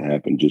things that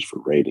happen just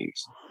for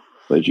ratings.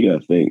 But you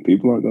got to think,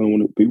 people want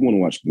to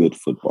watch good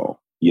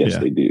football. Yes,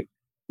 they do.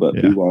 But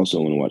people also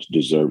want to watch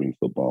deserving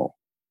football.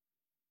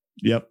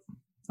 Yep.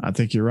 I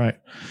think you're right.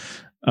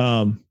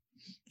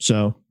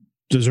 So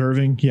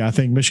deserving. Yeah, I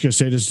think Michigan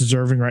State is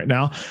deserving right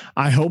now.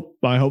 I hope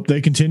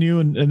they continue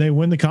and they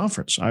win the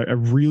conference. I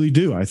really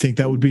do. I think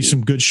that would be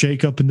some good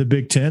shakeup in the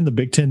Big Ten. The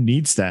Big Ten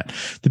needs that.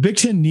 The Big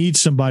Ten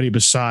needs somebody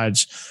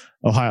besides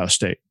Ohio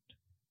State.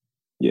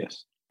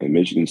 Yes. And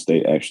Michigan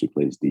State actually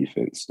plays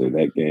defense. So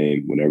that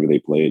game, whenever they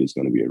play it, is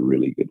going to be a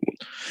really good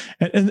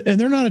one. And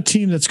they're not a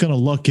team that's going to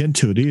luck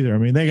into it either. I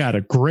mean, they got a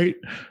I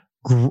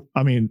don't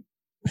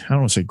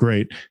want to say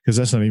great because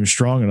that's not even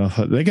strong enough.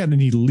 They got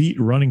an elite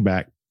running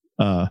back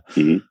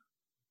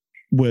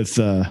with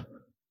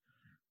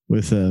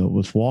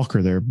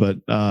Walker there, but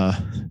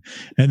and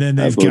then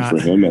they've got for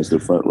him as the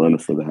front runner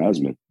for the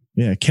Heisman.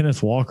 Yeah,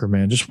 Kenneth Walker,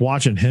 man, just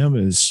watching him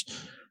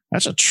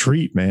that's a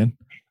treat, man.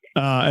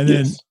 And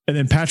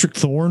then Patrick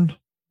Thorne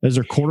as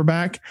their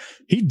quarterback,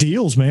 he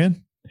deals,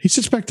 man. He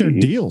sits back there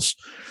and deals.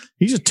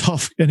 He's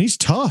tough.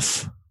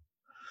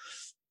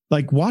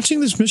 Like watching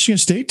this Michigan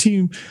State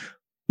team,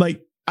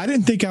 like I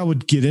didn't think I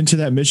would get into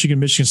that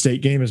Michigan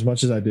State game as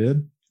much as I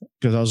did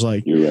because I was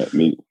like, you're right.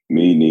 Me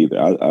neither.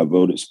 I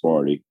voted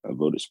Sparty. I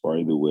voted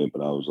Sparty to win,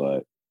 but I was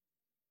like,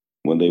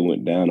 when they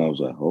went down, I was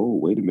like, oh,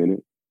 wait a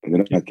minute. And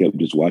then I kept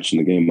just watching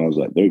the game. I was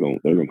like, they're going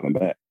to come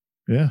back.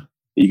 Yeah.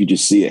 You could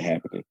just see it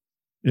happening.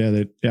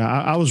 Yeah.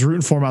 I was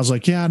rooting for him. I was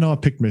like, yeah, I know I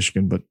picked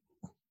Michigan, but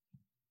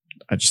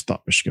I just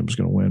thought Michigan was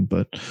going to win.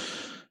 But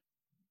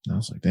I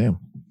was like, damn.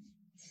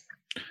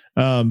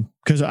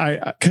 Because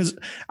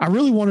I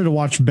really wanted to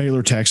watch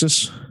Baylor,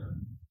 Texas.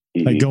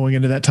 Like going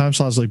into that time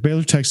slot, I was like,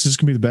 Baylor, Texas is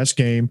going to be the best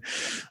game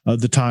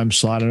of the time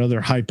slot. I know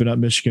they're hyping up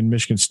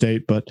Michigan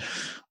State, but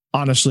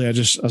honestly, I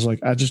was like,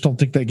 I just don't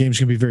think that game's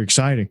going to be very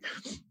exciting.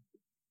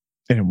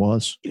 And it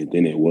was. And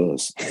then it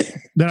was.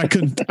 Then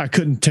I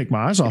couldn't take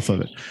my eyes off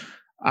of it.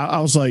 I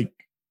was like,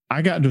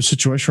 I got into a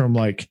situation where I'm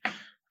like,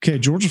 okay,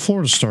 Georgia,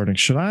 Florida's starting.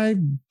 Should I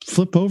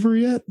flip over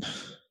yet?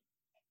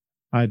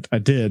 I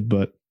did,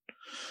 but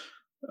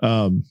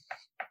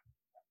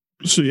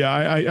so yeah,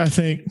 I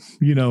think,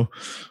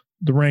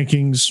 the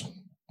rankings,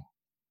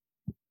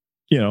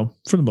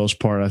 for the most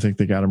part, I think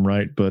they got them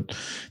right. But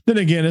then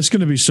again, it's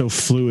going to be so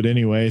fluid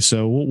anyway.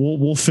 So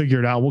we'll figure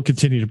it out. We'll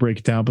continue to break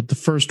it down. But the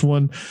first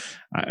one,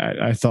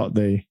 I thought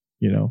they,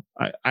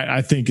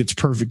 I think it's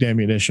perfect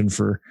ammunition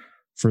for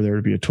there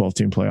to be a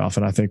 12-team playoff.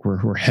 And I think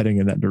we're heading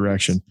in that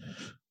direction.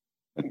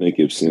 I think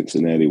if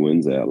Cincinnati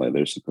wins out like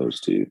they're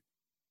supposed to,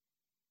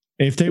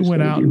 if they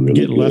went out and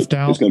get left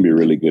out, it's going to be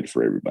really good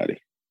for everybody.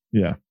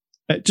 Yeah.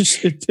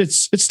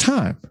 It's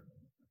time.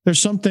 There's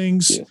some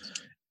things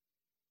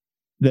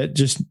that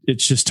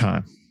it's just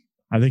time.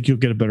 I think you'll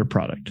get a better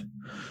product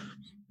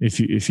if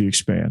you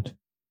expand.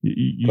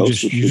 You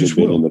Coastal just should have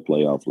been will. in the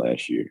playoff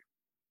last year.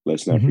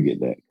 Let's not forget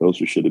that.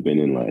 Coastal should have been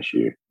in last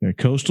year. Yeah,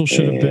 Coastal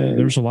should have been.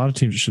 There was a lot of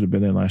teams that should have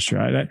been in last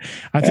year.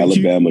 I think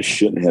Alabama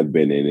shouldn't have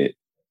been in it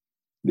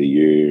the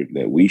year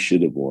that we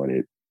should have won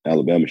it.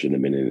 Alabama shouldn't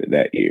have been in it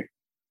that year.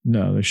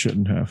 No, they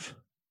shouldn't have.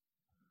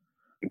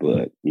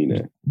 But,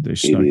 they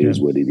snuck it is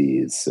in. what it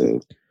is. So,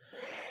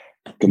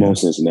 come on,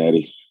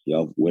 Cincinnati.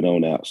 Y'all went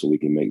on out so we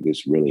can make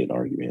this really an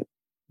argument.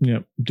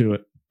 Yep, do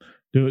it.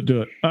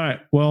 All right.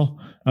 Well,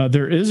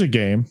 there is a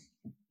game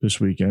this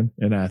weekend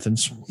in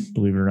Athens,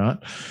 believe it or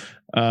not,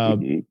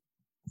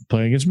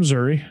 playing against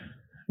Missouri.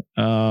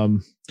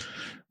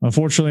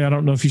 Unfortunately, I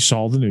don't know if you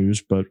saw the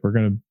news, but we're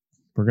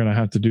gonna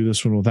have to do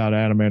this one without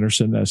Adam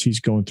Anderson as he's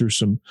going through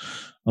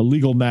a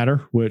legal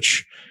matter,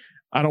 which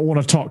I don't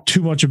want to talk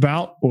too much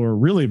about or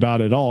really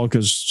about at all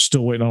because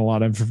still waiting on a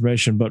lot of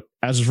information. But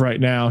as of right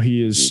now,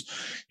 he's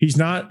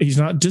not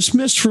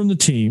dismissed from the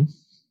team.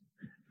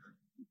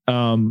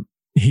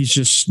 He's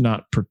just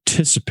not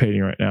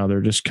participating right now.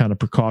 They're just kind of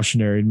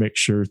precautionary to make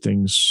sure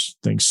things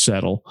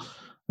settle.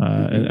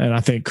 And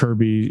I think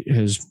Kirby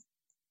has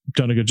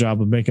done a good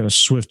job of making a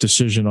swift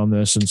decision on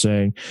this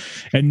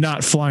and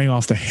not flying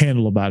off the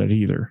handle about it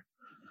either.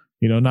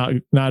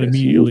 Not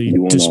immediately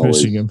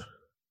dismissing him.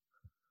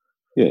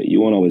 Yeah,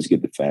 you want to always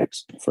get the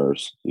facts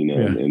first,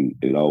 and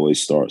it always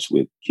starts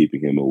with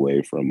keeping him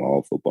away from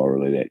all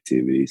football-related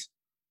activities,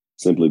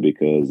 simply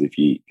because if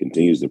he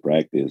continues to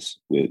practice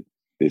with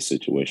this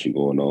situation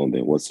going on,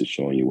 then what's it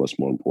showing you? What's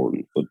more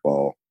important,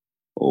 football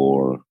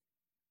or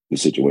the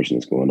situation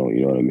that's going on?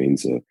 You know what I mean?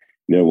 So you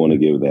never want to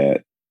give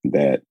that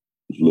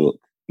look,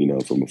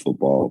 from a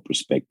football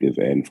perspective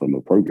and from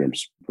a program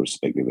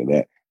perspective of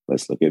that.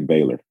 Let's look at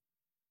Baylor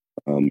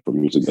from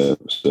years ago.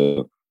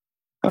 So,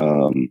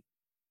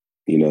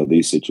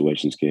 these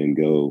situations can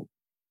go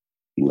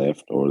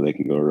left or they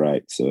can go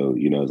right. So,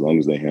 as long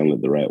as they handle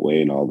it the right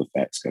way and all the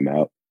facts come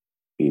out,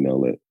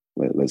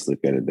 let's look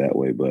at it that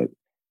way. But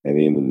at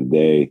the end of the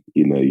day,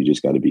 you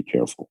just got to be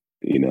careful.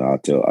 I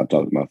talk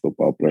to my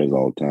football players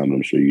all the time, and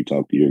I'm sure you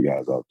talk to your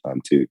guys all the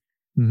time too.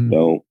 Mm-hmm.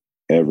 Don't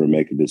ever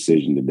make a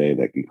decision today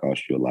that can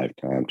cost you a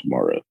lifetime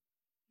tomorrow.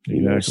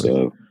 Exactly.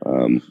 So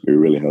we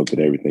really hope that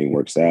everything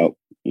works out.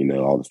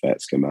 All the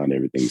facts come out and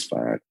everything's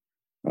fine.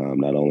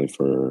 Not only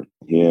for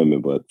him,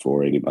 but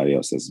for anybody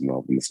else that's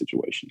involved in the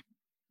situation.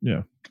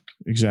 Yeah,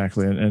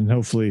 exactly. And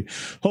hopefully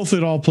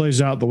it all plays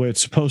out the way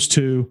it's supposed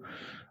to.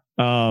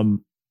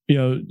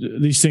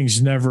 These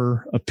things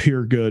never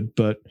appear good,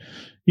 but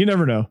you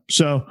never know.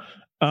 So,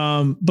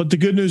 but the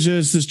good news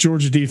is this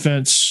Georgia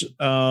defense,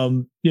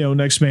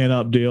 next man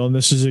up deal. And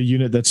this is a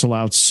unit that's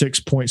allowed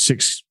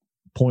 6.6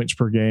 points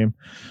per game,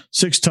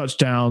 6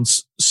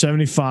 touchdowns,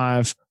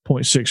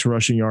 75.6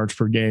 rushing yards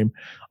per game,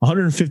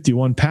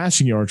 151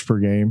 passing yards per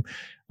game,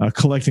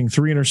 collecting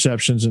 3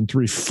 interceptions and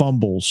 3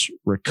 fumbles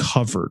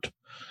recovered.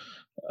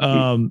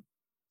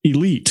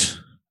 Elite,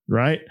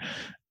 right?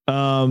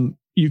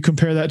 You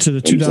compare that to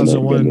the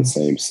 2001. In the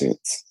same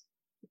sense.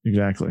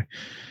 Exactly.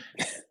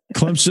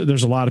 Clemson,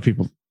 there's a lot of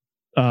people.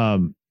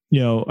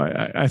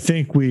 I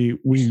think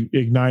we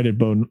ignited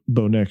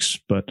Bo Nix,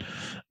 but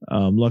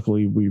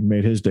luckily we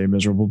made his day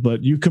miserable.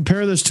 But you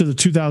compare this to the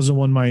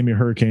 2001 Miami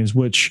Hurricanes,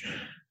 which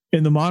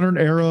in the modern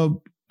era,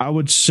 I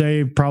would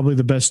say probably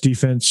the best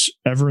defense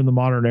ever in the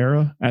modern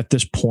era at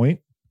this point.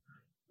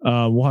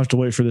 We'll have to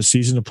wait for the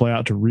season to play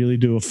out to really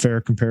do a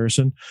fair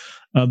comparison.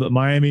 But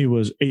Miami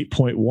was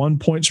 8.1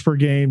 points per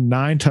game,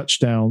 9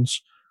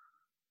 touchdowns,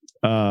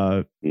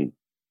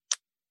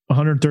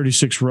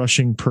 136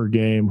 rushing per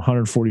game,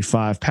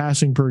 145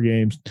 passing per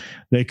game.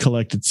 They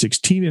collected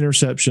 16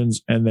 interceptions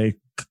and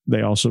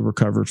they also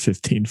recovered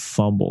 15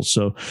 fumbles.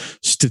 So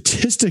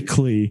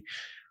statistically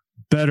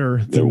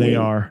better than they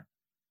are.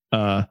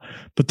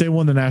 But they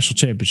won the national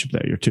championship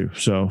that year too.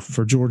 So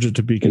for Georgia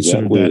to be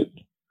considered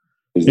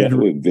is that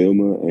with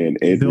Vilma and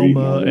Ed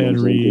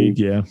Reed?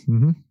 Yeah.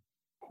 Mm-hmm.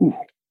 Whew,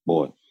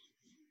 boy.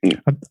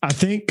 I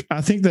think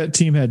that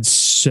team had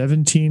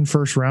 17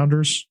 first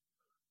rounders.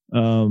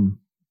 When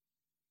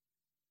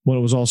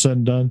it was all said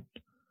and done,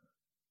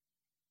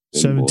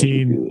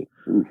 17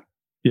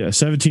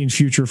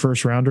 future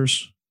first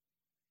rounders,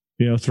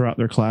 throughout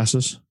their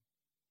classes.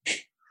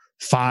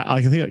 5,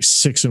 I think like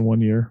 6 in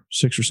 1 year,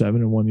 6 or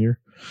 7 in 1 year,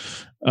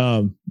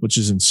 which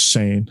is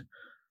insane.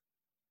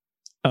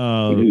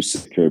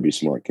 Kirby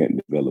Smart can't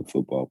develop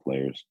football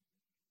players.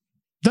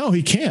 No,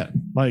 he can't.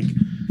 Like,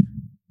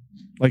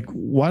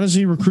 why does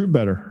he recruit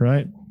better?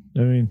 Right? I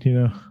mean,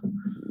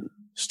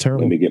 it's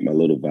terrible. Let me get my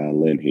little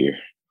violin here.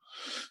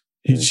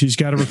 He's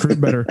got to recruit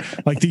better.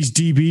 Like these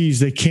DBs,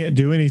 they can't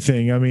do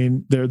anything. I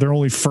mean, they're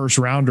only first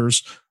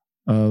rounders.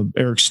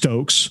 Eric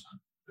Stokes,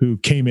 who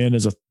came in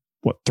as a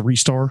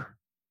 3-star.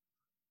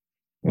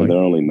 And they're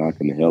only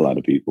knocking the hell out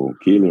of people.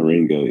 Keelan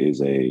Ringo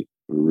is a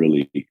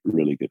really,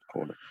 really good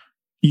corner.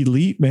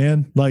 Elite,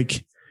 man.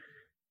 Like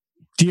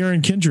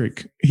De'Aaron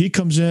Kendrick, he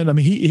comes in. I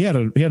mean, he had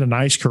a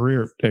nice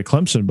career at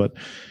Clemson, but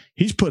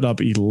he's putting up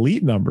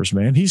elite numbers,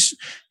 man. He's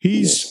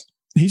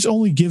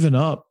only given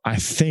up, I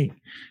think,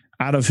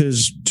 out of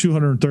his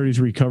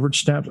 233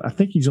 coverage snaps, I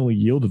think he's only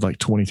yielded like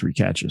 23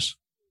 catches.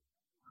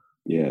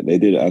 Yeah, they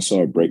did. I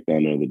saw a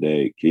breakdown the other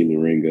day.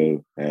 Keelan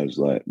Ringo has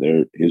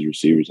his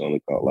receivers only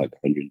caught like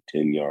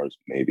 110 yards,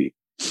 maybe.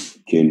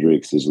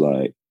 Kendricks is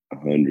like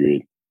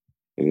 100.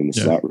 And then the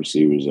slot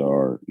receivers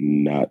are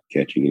not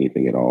catching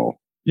anything at all.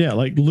 Yeah,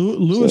 like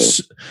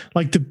Lewis,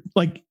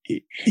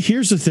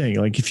 here's the thing.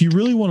 Like, if you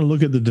really want to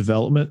look at the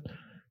development,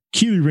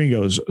 Keelan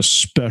Ringo is a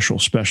special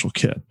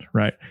kid,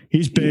 right?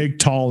 He's big,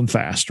 tall, and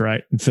fast,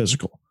 right? And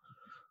physical.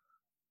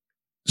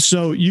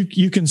 So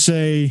you can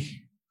say,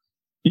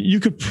 you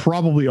could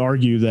probably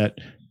argue that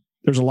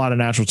there's a lot of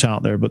natural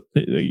talent there, but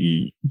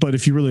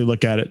if you really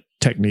look at it,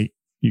 technique,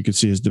 you could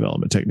see his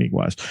development technique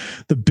wise.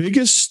 The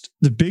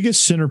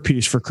biggest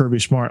centerpiece for Kirby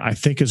Smart, I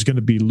think, is going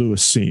to be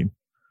Lewis Cine.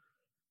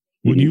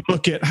 When you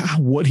look at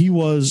what he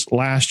was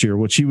last year,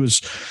 which he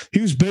was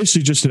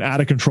basically just an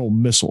out of control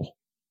missile,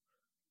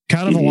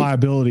 kind of a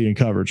liability in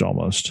coverage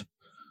almost,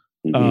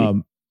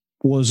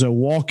 was a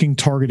walking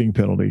targeting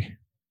penalty,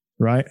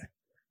 right?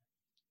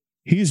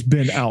 He's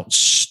been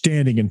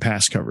outstanding in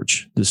pass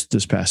coverage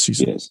this past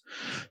season. Yes.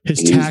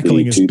 His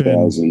tackling has been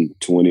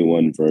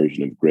 2021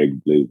 version of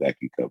Greg Blue that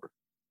can cover.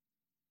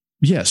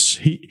 Yes,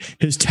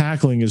 his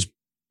tackling has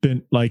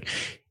been like,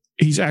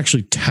 he's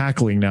actually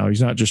tackling now.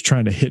 He's not just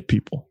trying to hit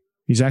people.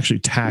 He's actually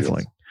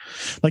tackling.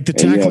 Yes. Like the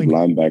tackling, you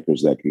have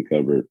linebackers that can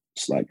cover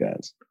slot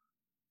guys.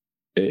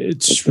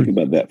 Let's think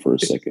about that for a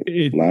second.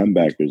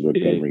 Linebackers are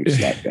covering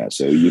slot guys,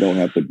 so you don't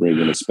have to bring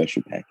in a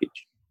special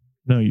package.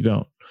 No, you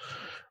don't.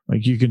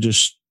 Like you can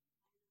just,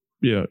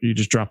 you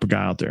just drop a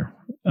guy out there.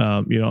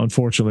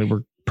 Unfortunately,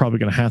 we're probably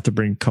going to have to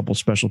bring a couple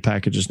special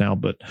packages now,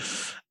 but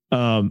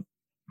I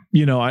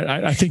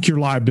think your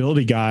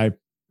liability guy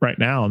right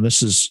now, and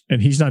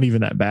he's not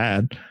even that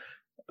bad.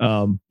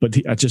 But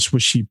I just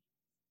wish he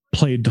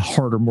played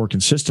harder, more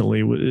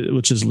consistently,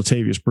 which is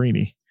Latavius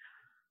Brini.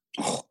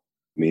 Oh,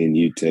 me and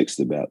you text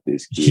about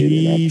this kid.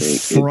 He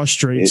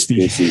frustrates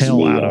the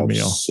hell out of me.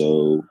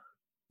 So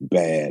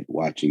bad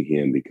watching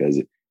him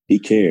because he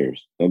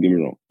cares. Don't get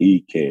me wrong.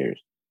 He cares.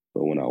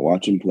 But when I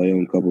watch him play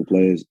on a couple of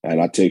plays,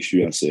 and I text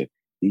you, I said,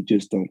 he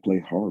just don't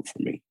play hard for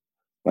me.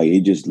 Like,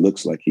 he just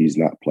looks like he's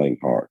not playing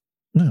hard.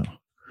 No.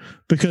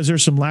 Because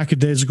there's some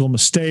lackadaisical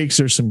mistakes.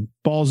 There's some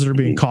balls that are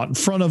being caught in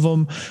front of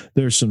him.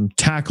 There's some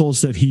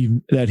tackles that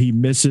he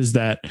misses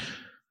that,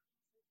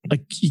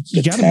 like,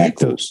 you got to make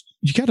those.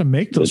 You got to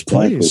make those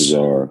plays.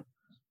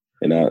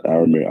 And I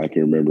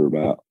can remember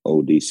about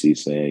ODC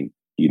saying,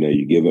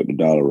 you give up the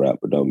dollar route,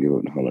 but don't give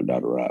up the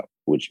 $100 route,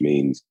 which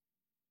means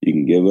you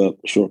can give up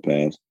a short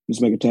pass,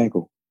 just make a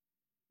tackle.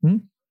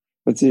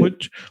 That's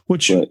it.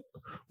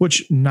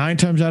 Which 9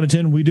 times out of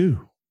 10 we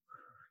do.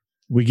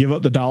 We give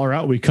up the dollar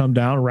out, we come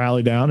down,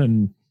 rally down,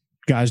 and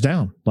guys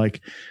down.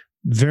 Like,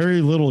 very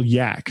little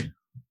yak.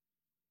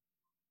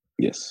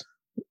 Yes.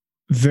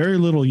 Very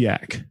little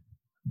yak.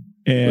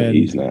 And but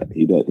he's not.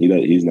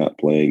 He's not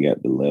playing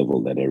at the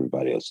level that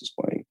everybody else is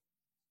playing.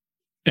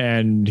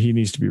 And he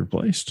needs to be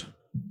replaced.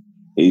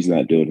 He's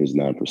not doing his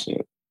 9%.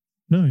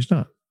 No, he's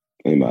not.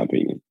 In my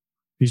opinion,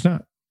 he's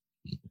not.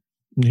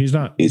 He's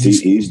not.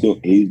 He's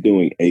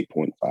doing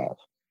 8.5.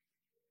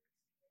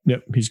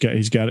 Yep, he's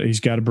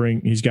got to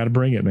bring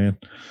it, man.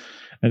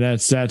 And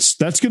that's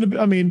going to be,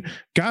 I mean,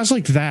 guys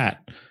like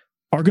that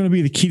are going to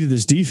be the key to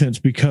this defense,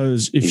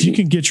 because if you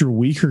can get your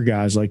weaker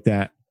guys like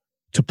that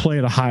to play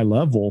at a high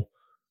level,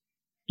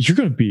 you're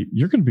going to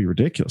be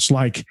ridiculous.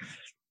 Like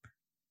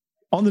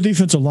on the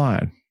defensive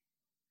line,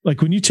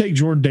 like when you take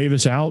Jordan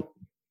Davis out,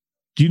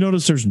 do you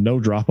notice there's no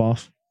drop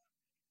off?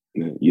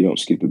 You don't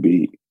skip a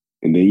beat,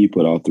 and then you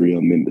put all three of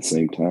them in at the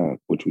same time,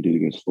 which we did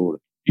against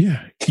Florida.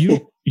 Yeah,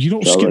 you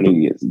don't skip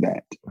against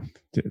that.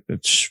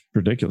 It's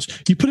ridiculous.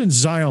 You put in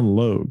Zion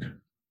Logue,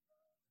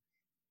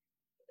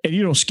 and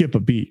you don't skip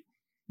a beat.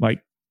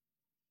 Like,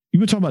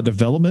 you've been talking about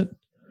development.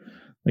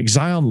 Like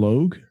Zion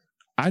Logue,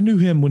 I knew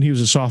him when he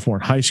was a sophomore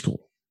in high school.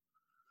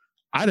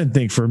 I didn't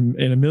think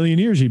in a million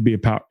years he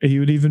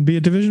would even be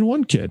a Division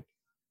I kid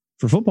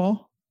for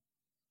football.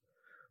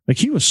 Like,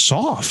 he was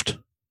soft.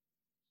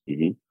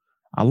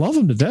 I love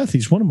him to death.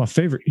 He's one of my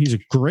favorite. He's a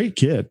great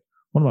kid.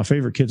 One of my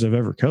favorite kids I've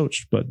ever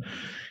coached, but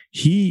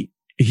he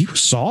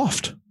was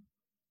soft.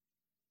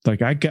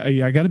 Like, I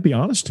got to be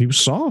honest, he was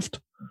soft.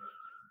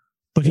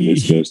 But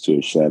this goes to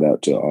a shout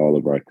out to all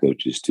of our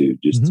coaches too.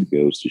 Just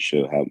goes to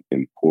show how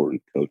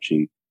important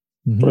coaching.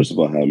 First of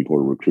all, how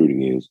important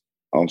recruiting is.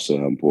 Also,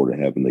 how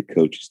important having the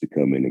coaches to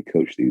come in and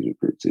coach these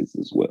recruits is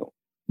as well.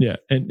 Yeah,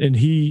 and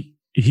he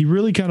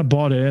really kind of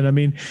bought in. I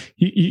mean,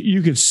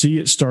 you could see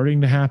it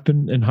starting to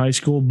happen in high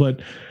school,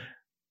 but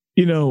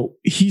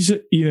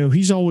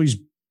he's always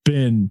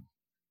been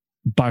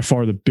by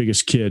far the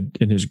biggest kid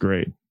in his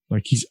grade.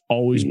 Like, he's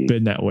always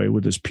been that way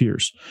with his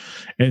peers.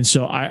 And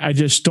so I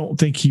just don't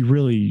think he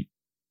really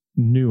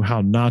knew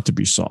how not to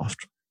be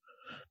soft,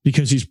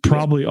 because he's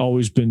probably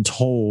always been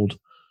told,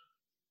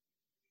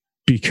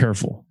 be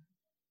careful.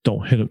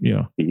 Don't hit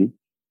him,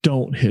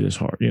 don't hit as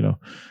hard.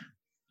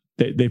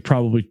 They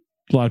probably,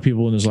 a lot of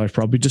people in his life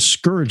probably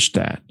discouraged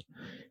that.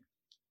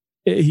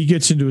 He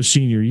gets into a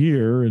senior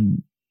year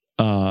and,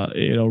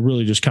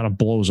 really just kind of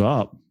blows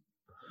up.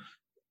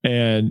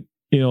 And,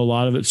 a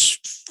lot of it's,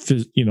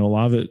 a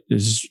lot of it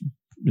is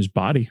his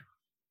body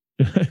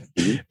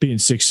being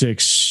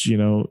 6'6",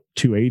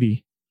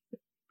 280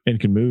 and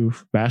can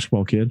move.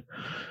 Basketball kid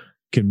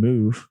can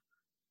move.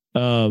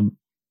 Coaches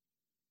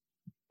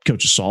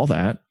saw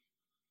that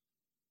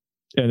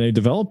and they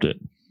developed it.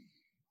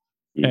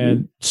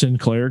 And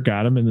Sinclair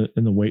got him in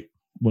the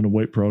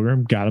weight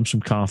program, got him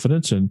some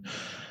confidence, and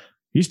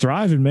he's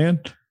thriving,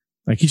 man.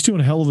 Like, he's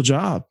doing a hell of a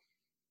job.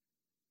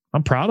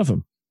 I'm proud of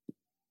him.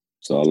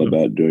 It's all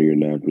about doing your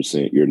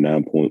 9%, your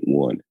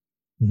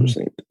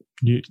 9.1%.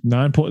 You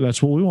 9 point.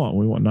 That's what we want.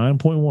 We want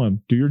 9.1.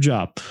 Do your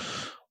job.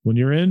 When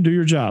you're in, do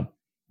your job.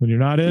 When you're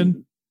not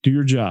in, do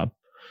your job.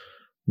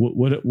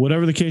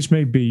 Whatever the case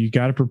may be, you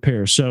got to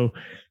prepare. So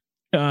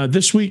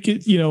this week,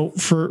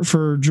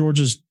 for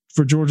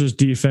Georgia's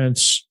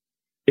defense,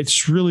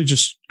 it's really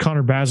just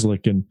Connor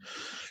Bazelak and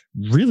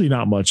really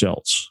not much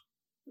else.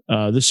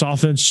 This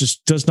offense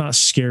just does not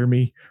scare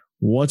me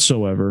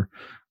whatsoever.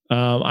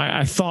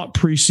 I thought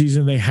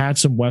preseason they had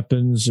some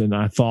weapons, and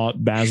I thought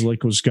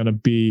Bazelak was going to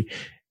be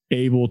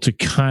able to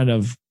kind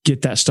of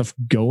get that stuff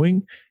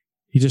going.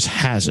 He just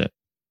hasn't.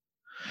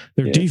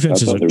 Their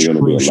defense is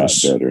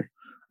atrocious.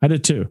 I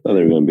did too. I thought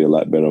they were going to be a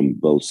lot better on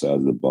both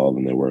sides of the ball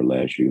than they were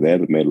last year. They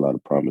haven't made a lot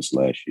of promise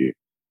last year.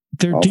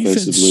 Their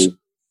offensively, defense,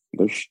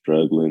 they're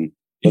struggling,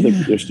 but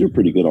they're still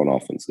pretty good on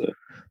offense, though.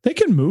 They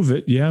can move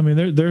it. Yeah, I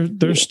mean,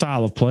 their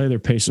style of play, their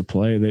pace of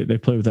play, they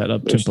play with that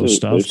up-tempo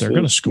stuff. They're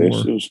going to score. They're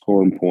still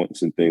scoring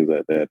points and things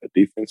like that. But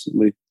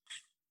defensively,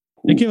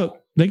 they give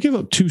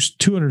up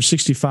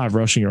 265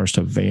 rushing yards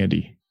to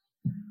Vandy.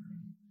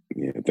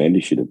 Yeah,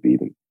 Vandy should have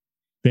beat him.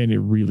 Vandy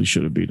really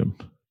should have beat him.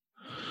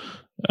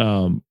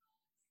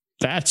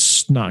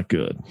 That's not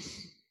good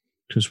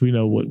because we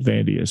know what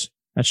Vandy is.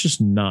 That's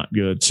just not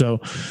good. So,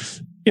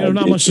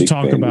 not much to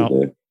talk about.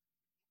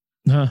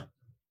 I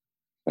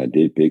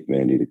did pick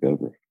Vandy to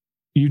cover.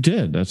 You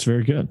did. That's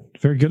very good.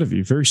 Very good of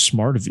you. Very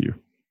smart of you.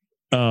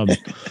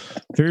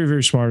 Very,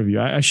 very smart of you.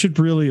 I should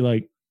really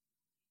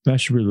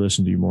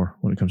listen to you more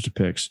when it comes to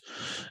picks.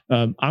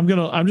 I'm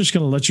just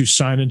gonna let you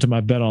sign into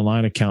my Bet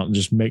Online account and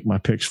just make my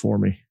picks for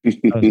me.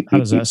 How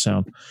does that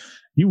sound?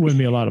 You win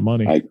me a lot of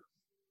money.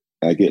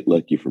 I get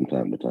lucky from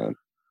time to time.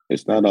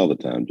 It's not all the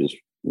time, just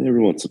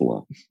every once in a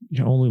while.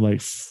 You're only like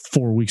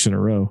 4 weeks in a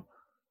row.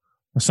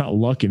 That's not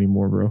luck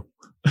anymore, bro.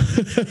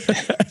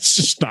 It's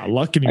just not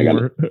luck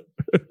anymore.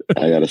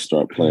 I got to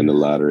start playing the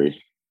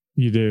lottery.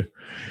 You do.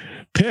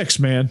 Picks,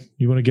 man.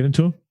 You want to get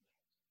into them?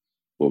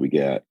 What we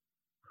got?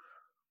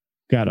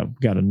 Got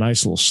a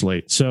nice little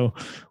slate. So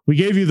we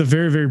gave you the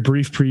very, very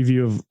brief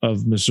preview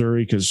of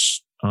Missouri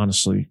because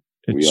honestly,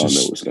 we all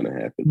know what's going to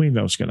happen. We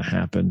know it's going to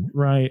happen,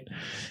 right?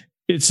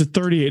 It's a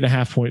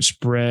 38.5 point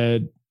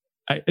spread.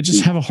 I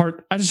just have a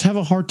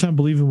hard time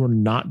believing we're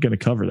not going to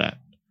cover that.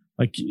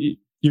 Like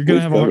you're going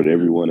to have covered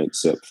everyone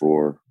except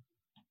for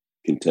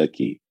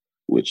Kentucky,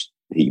 which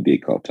he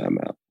did call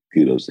timeout.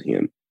 Kudos to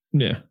him.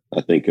 Yeah,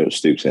 I think Coach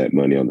Stoops had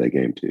money on that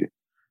game too.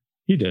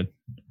 He did,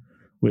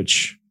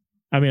 which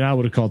I mean, I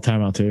would have called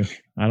timeout too.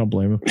 I don't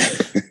blame him.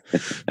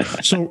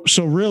 So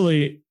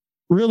really,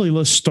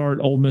 let's start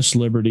Ole Miss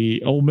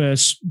Liberty. Ole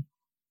Miss.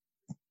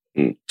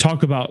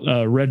 Talk about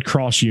Red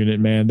Cross unit,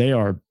 man. They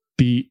are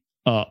beat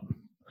up.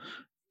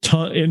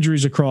 Ton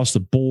injuries across the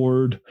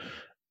board.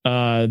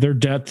 Their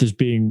depth is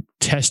being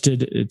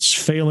tested. It's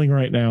failing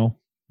right now.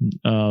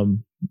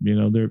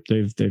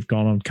 They've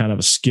gone on kind of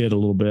a skid a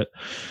little bit,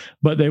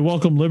 but they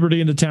welcome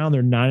Liberty into town.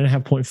 They're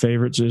 9.5 point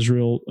favorites.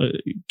 Israel,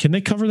 can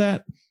they cover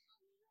that?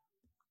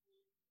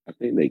 I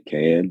think they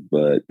can,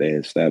 but they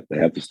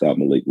have to stop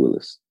Malik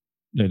Willis.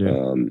 They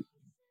do.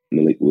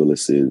 Malik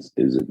Willis is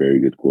a very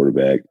good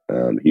quarterback.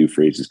 Hugh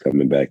Freeze is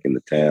coming back into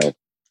town.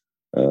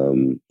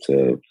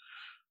 So,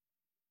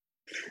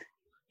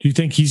 do you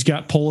think he's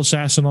got Pole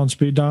Assassin on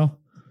speed dial?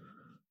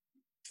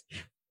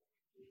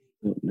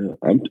 No,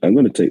 I'm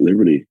going to take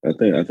Liberty. I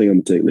think I'm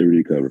going to take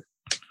Liberty to cover.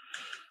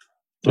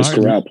 It's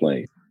Corral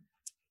playing.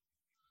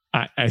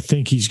 I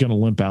think he's going to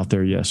limp out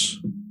there. Yes,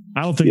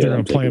 I don't think they're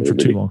going to play him for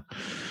too long.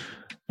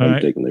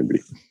 I'm taking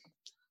Liberty.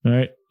 All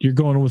right. You're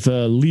going with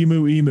a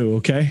Limu Emu.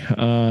 Okay.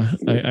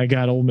 I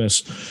got Ole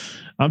Miss.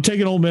 I'm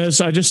taking Ole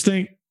Miss. I just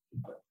think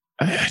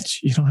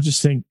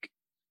the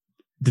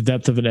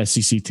depth of an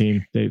SEC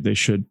team, they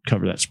should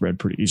cover that spread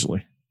pretty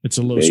easily. It's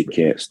a low They spread.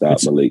 Can't stop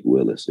Malik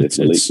Willis. If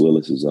Malik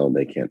Willis is on,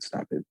 they can't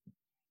stop him.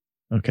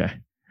 Okay.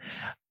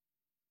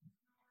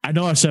 I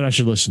know I said I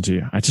should listen to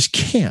you. I just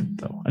can't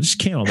though. I just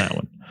can't on that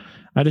one.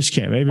 I just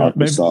can't. Maybe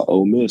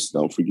Ole Miss.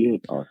 Don't forget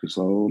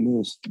Arkansas Ole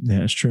Miss. Yeah,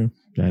 that's true.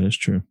 That is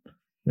true.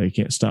 They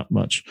can't stop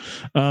much.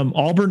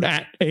 Auburn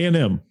at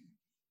A&M.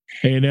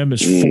 A&M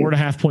is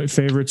 4.5 point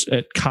favorites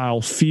at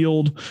Kyle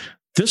Field.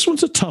 This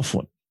one's a tough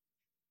one.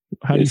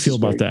 How do you feel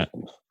about that?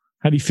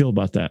 How do you feel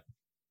about that?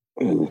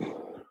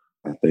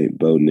 I think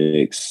Bo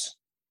Nix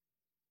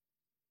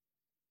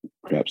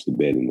craps the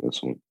bed in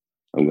this one.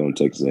 I'm going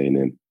to Texas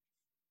A&M.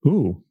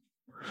 Ooh.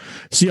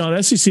 See,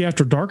 on SEC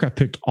After Dark, I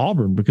picked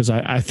Auburn because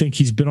I think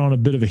he's been on a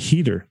bit of a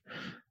heater.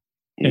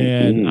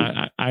 And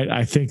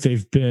I think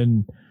they've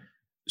been –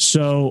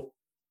 so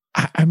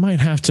I might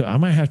have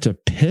to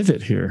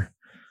pivot here.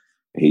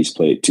 He's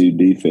played two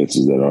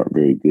defenses that aren't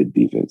very good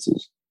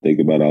defenses. Think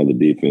about all the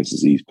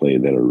defenses he's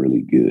played that are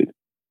really good.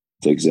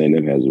 Texas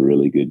A&M has a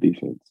really good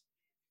defense.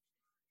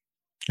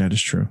 That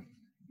is true.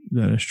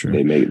 That is true.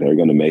 They're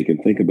going to make him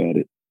think about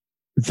it.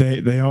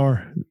 They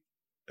are.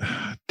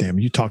 Damn,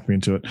 you talked me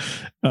into it.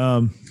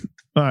 All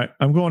right,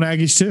 I'm going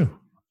Aggies too.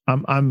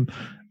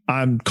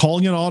 I'm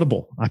calling an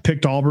audible. I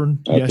picked Auburn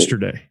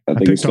yesterday. I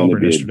think it's going to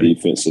be a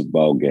defensive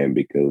ball game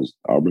because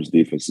Auburn's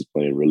defense is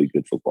playing really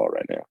good football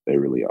right now. They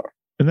really are.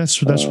 And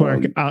that's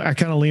where I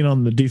kind of lean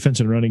on the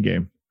defense and running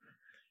game.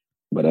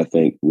 But I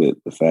think with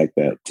the fact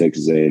that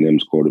Texas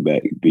A&M's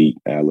quarterback beat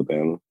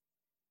Alabama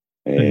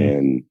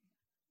and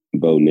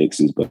Bo Nix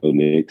is Bo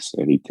Nix,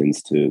 and he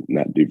tends to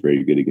not do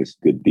very good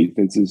against good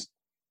defenses,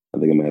 I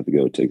think I'm going to have to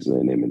go with Texas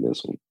A&M in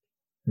this one.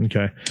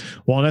 Okay.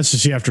 Well, on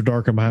SEC After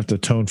Dark, I'm going to have to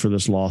atone for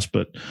this loss,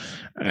 but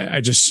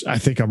I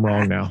think I'm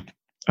wrong now.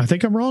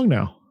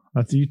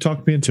 You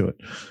talked me into it.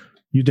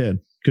 You did.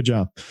 Good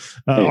job.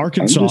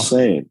 Arkansas. I'm just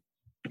saying.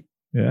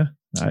 Yeah,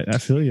 I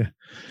feel you.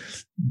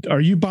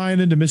 Are you buying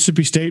into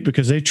Mississippi State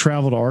because they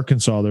travel to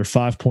Arkansas? They're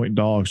 5-point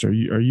dogs. Are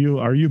you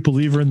a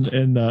believer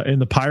in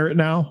the Pirate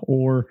now,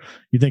 or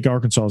you think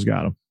Arkansas's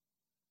got them?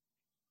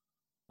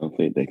 I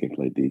think they can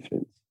play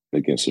defense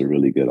against a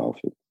really good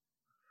offense,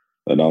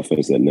 an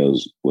offense that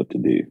knows what to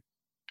do.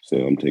 So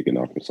I'm taking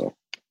Arkansas.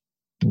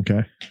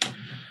 Okay.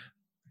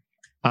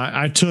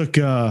 I took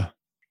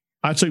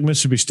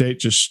Mississippi State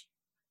just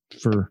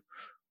for,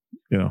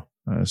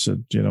 I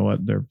said, you know what,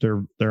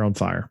 they're on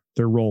fire.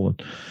 They're rolling.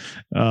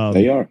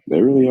 They are.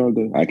 They really are.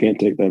 I can't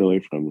take that away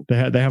from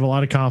them. They have a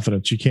lot of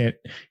confidence. You can't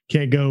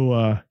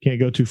go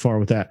too far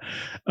with that.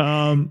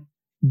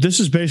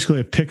 This is basically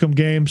a pick'em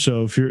game.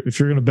 So if you're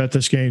going to bet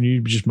this game,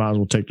 you just might as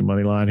well take the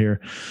money line here.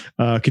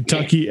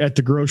 Kentucky at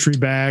the Grocery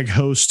Bag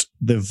host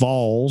the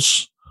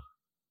Vols.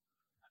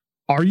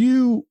 Are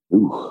you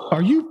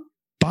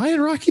buying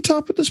Rocky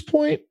Top at this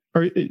point?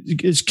 Or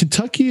is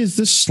Kentucky, is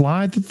this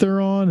slide that they're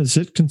on, is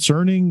it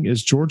concerning?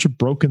 Is Georgia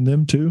broken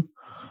them too?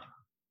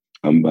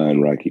 I'm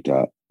buying Rocky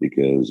Top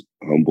because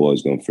homeboy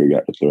is going to figure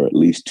out to throw at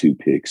least 2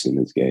 picks in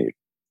this game.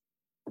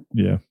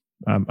 Yeah,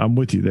 I'm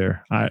with you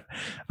there. I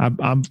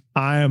am,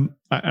 and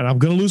I'm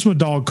going to lose my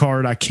dog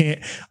card. I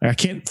can't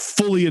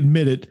fully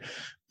admit it,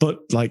 but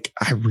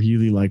I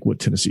really like what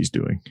Tennessee's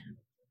doing.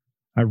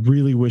 I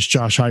really wish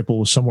Josh Heupel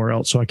was somewhere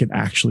else so I could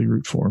actually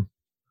root for him.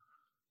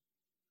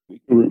 We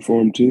can root for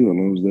them too, as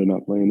long as they're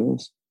not playing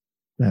us.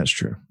 That's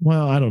true.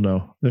 Well, I don't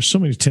know. There's so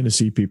many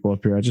Tennessee people up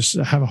here. I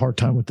have a hard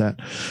time with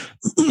that.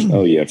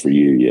 Oh yeah, for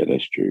you, yeah,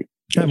 that's true.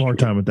 I have a hard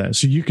time with that.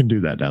 So you can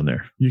do that down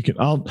there. You can.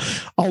 I'll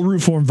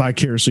root for them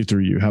vicariously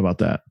through you. How about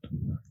that?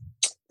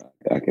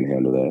 I can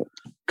handle that.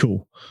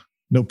 Cool.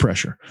 No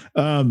pressure.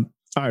 All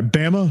right,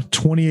 Bama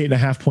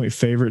 28.5-point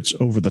favorites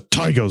over the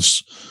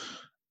Tigers.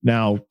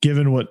 Now,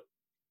 given what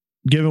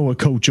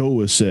Coach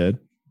O has said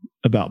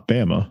about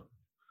Bama,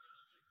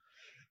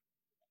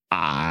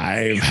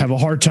 I have a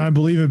hard time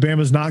believing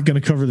Bama's not going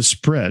to cover the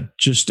spread,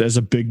 just as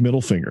a big middle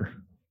finger.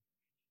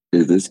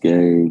 Is this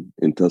game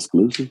in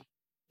Tuscaloosa?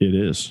 It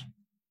is.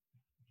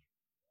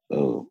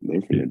 Oh,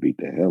 they're going to beat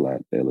the hell out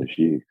of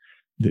LSU.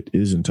 It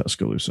is in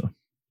Tuscaloosa.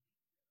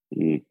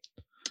 Mm.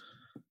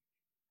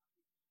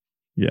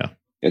 Yeah.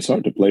 It's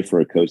hard to play for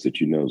a coach that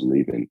you know is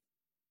leaving.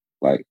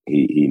 Like,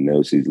 he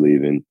knows he's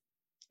leaving.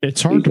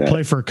 It's hard to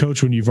play for a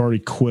coach when you've already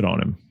quit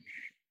on him.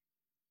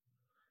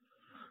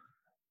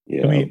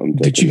 Yeah, I mean,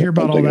 did you hear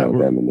about all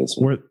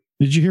that?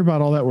 Did you hear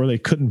about all that where they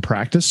couldn't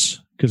practice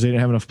because they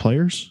didn't have enough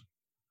players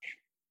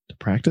to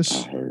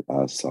practice?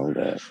 I saw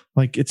that.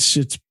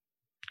 It's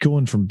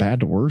going from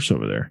bad to worse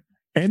over there,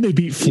 and they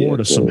beat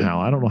Florida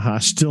somehow. I don't know how.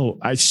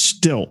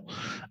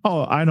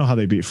 I know how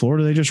they beat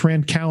Florida. They just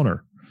ran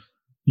counter.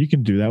 You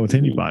can do that with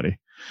anybody.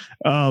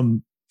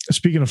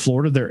 Speaking of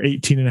Florida, they're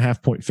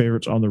 18.5-point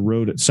favorites on the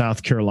road at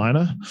South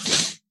Carolina.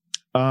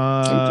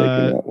 I'm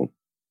taking that one.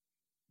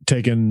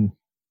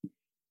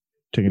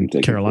 Taking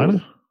Carolina?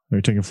 Florida. Are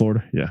you taking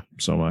Florida? Yeah,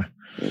 so am I.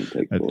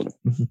 Florida.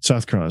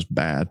 South Carolina's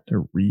bad.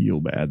 They're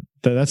real bad.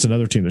 That's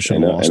another team that should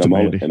have lost to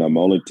Vandy. And I'm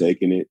only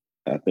taking it,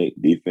 I think,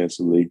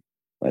 defensively.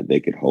 They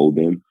could hold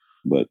them,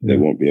 but they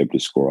won't be able to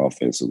score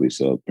offensively.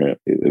 So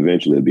apparently,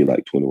 eventually it'll be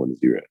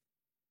 21-0.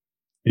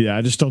 Yeah,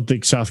 I just don't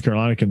think South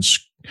Carolina can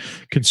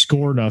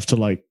score enough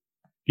to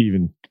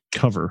even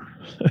cover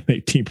an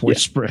 18-point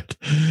spread.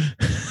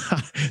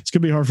 It's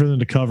gonna be hard for them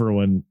to cover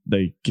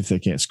if they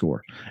can't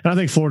score. And I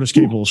think Florida's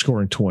capable of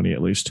scoring 20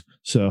 at least.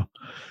 So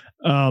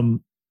I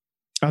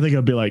think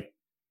it'll be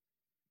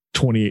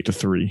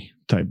 28-3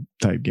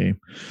 type game.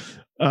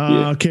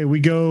 Okay, we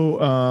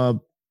go.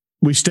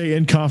 We stay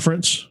in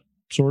conference,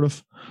 sort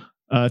of.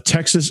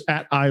 Texas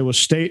at Iowa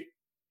State.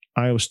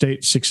 Iowa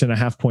State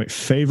 6.5-point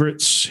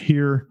favorites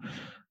here.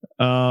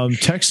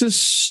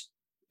 Texas,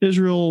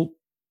 Israel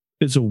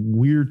is a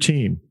weird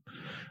team.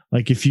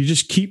 If you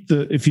just keep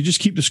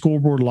the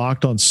scoreboard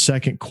locked on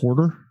second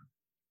quarter,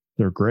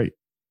 they're great.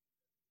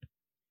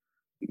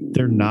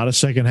 They're not a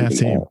second half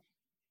team.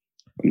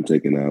 I'm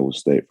taking Iowa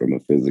State from a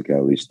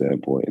physicality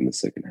standpoint in the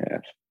second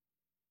half.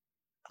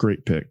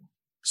 Great pick.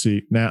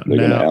 See, now they're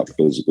going to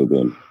out-physical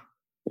them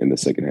in the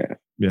second half.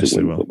 Yes,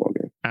 they will.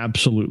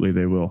 Absolutely,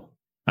 they will.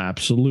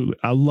 Absolutely.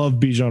 I love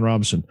Bijan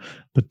Robinson,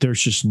 but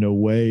there's just no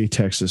way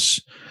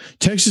Texas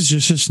is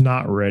just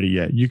not ready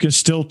yet. You can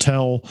still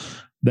tell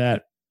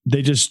that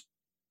they just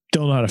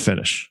don't know how to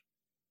finish.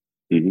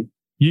 Mm-hmm.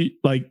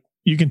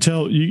 you can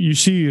tell you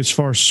see as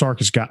far as Sark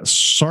has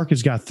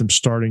got them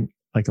starting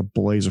like a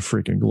blaze of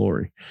freaking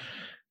glory,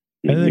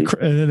 and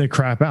then they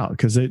crap out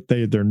because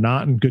they're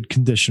not in good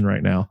condition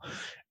right now,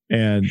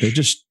 and they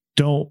just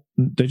don't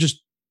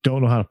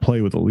know how to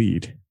play with a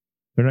lead.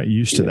 They're not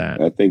used to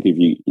that. I think if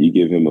you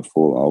give him a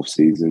full off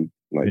season,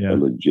 like a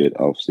legit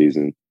off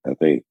season, I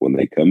think when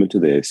they come into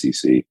the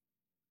SEC,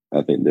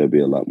 I think they'll be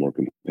a lot more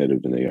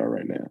competitive than they are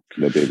right now.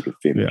 They'll be able to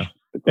finish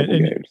a couple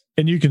games,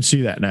 and you can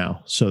see that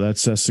now. So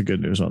that's the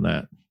good news on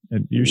that.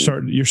 And you're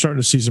starting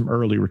to see some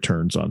early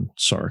returns on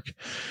Sark.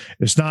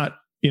 It's not,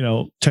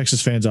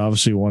 Texas fans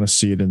obviously want to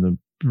see it in the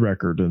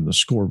record and the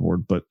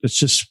scoreboard, but it's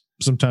just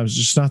sometimes it's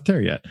just not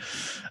there yet.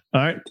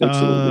 All right.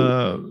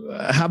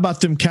 How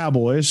about them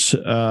Cowboys?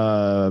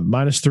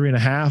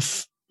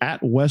 -3.5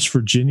 at West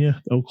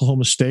Virginia.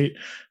 Oklahoma State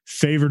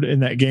favored in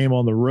that game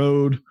on the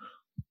road.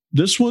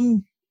 This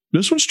one's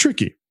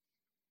tricky.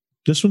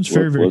 This one's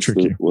very, very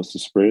tricky. What's the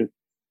spread?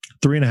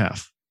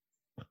 3.5.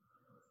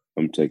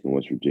 I'm taking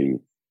West Virginia.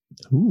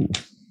 Ooh.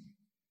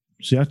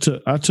 See, I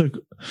took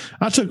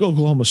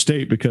Oklahoma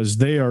State because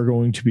they are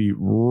going to be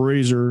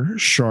razor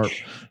sharp,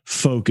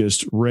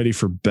 focused, ready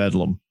for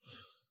Bedlam.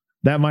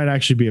 That might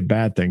actually be a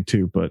bad thing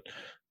too, but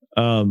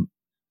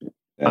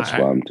that's why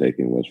I'm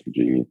taking West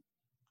Virginia.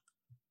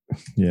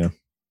 Yeah,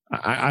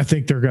 I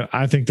think they're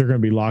gonna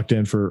be locked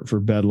in for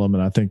Bedlam,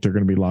 and I think they're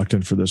gonna be locked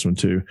in for this one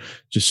too,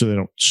 just so they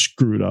don't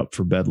screw it up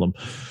for Bedlam.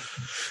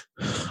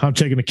 I'm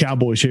taking the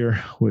Cowboys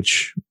here,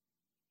 which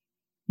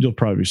you'll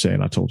probably be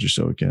saying, "I told you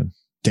so" again.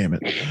 Damn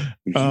it.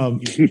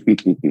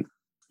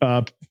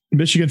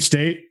 Michigan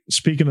State,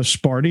 speaking of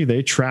Sparty,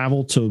 they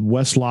travel to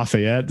West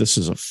Lafayette. This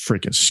is a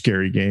freaking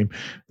scary game.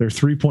 They're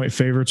 3-point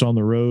favorites on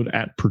the road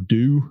at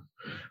Purdue.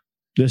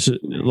 This is,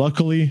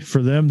 luckily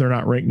for them, they're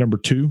not ranked number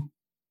 2.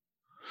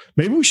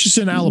 Maybe we should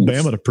send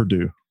Alabama to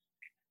Purdue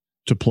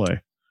to play.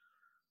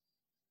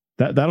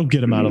 That'll get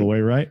them out of the way,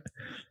 right?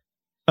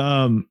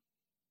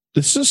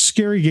 This is a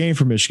scary game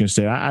for Michigan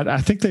State.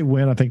 I think they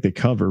win. I think they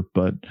cover,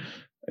 but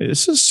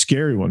it's a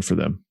scary one for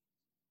them.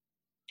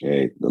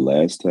 Okay, the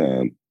last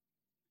time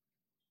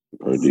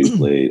Purdue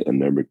played a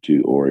number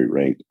 2 or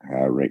a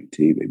high-ranked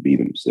team, they beat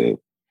them.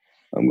 So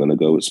I'm going to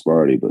go with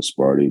Sparty, but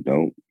Sparty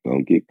don't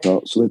get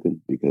caught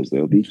slipping because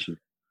they'll beat you.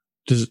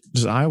 Does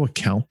Iowa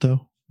count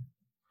though?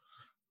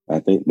 I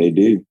think they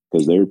do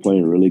because they were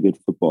playing really good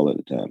football at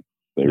the time.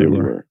 They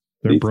really were.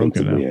 They're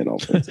broken now.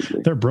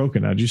 They're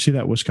broken now. Did you see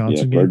that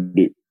Wisconsin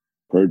game?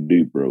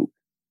 Purdue broke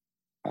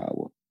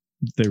Iowa.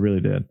 They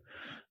really did.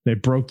 They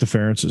broke the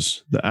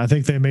Ferences. I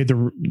think they made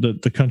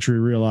the country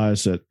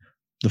realize that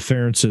the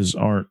Ferences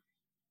aren't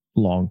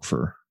long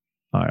for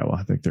Iowa.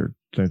 I think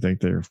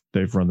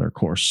they've run their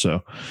course.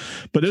 So,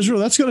 but Israel,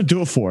 that's going to do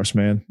it for us,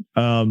 man.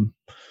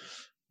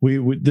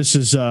 This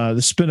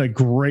has been a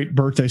great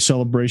birthday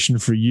celebration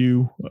for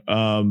you.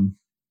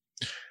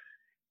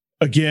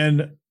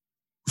 Again,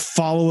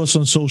 follow us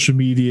on social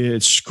media.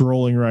 It's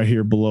scrolling right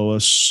here below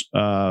us.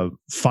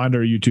 Find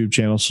our YouTube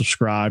channel,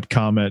 subscribe,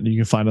 comment. You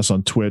can find us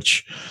on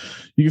Twitch.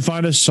 You can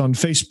find us on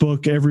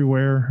Facebook,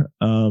 everywhere.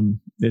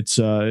 It's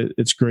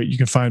great. You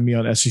can find me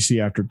on SEC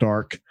After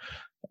Dark.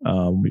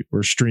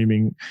 We're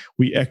streaming.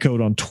 We echoed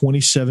on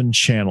 27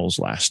 channels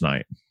last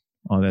night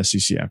on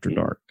SEC After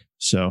Dark.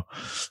 So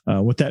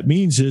what that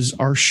means is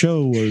our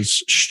show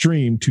was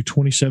streamed to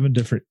 27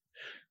 different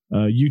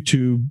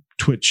YouTube,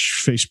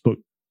 Twitch, Facebook,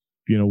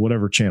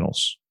 whatever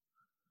channels,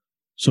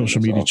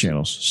 social media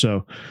channels.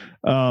 So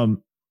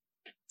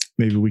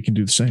maybe we can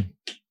do the same.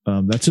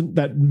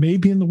 That may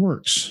be in the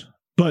works,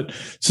 but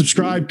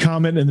subscribe,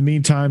 comment. In the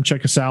meantime,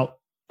 check us out.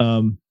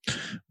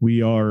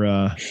 We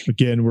are,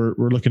 again, we're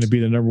looking to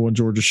be the number 1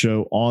 Georgia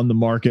show on the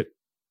market.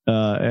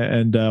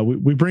 And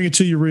we bring it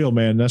to you real,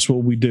 man. That's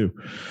what we do.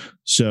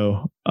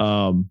 So,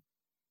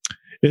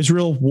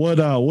 Israel,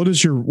 what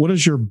is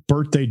your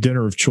birthday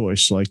dinner of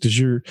choice? Like, does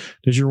your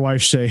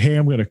wife say, "Hey,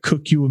 I'm going to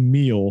cook you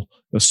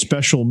a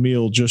special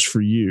meal just for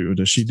you"?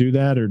 Does she do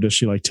that, or does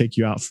she take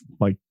you out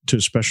to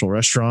a special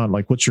restaurant?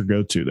 Like, what's your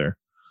go-to there?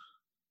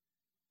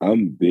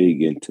 I'm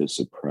big into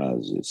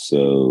surprises.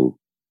 So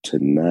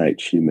tonight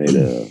she made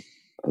a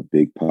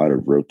big pot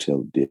of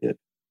Rotel dip,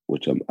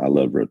 which I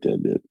love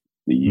Rotel dip.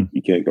 You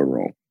can't go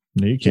wrong.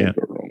 No, you can't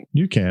go wrong.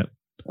 You can't.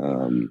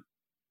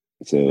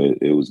 So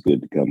it was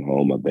good to come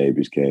home. My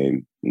babies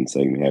came and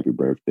sang me happy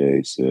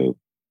birthday. So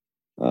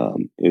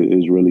it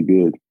was really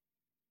good,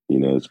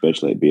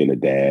 especially being a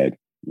dad.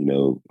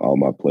 All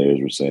my players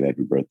were saying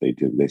happy birthday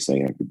to me. They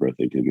sang happy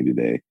birthday to me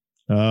today.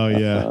 Oh,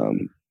 yeah.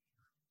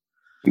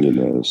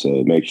 So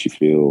it makes you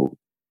feel,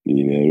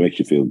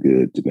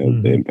 good to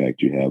know the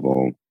impact you have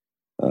on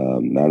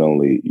not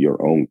only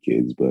your own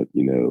kids, but,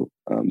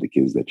 the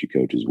kids that you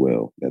coach as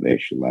well, that they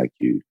actually like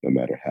you no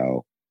matter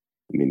how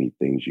many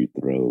things you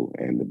throw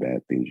and the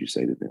bad things you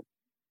say to them.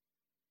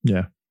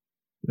 Yeah.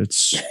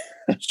 It's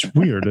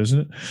weird,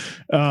 isn't it?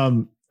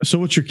 So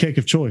what's your cake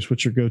of choice?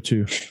 What's your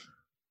go-to?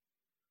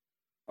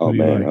 Oh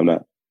man,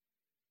 like?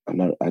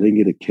 I didn't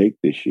get a cake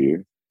this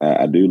year.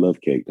 I do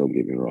love cake, don't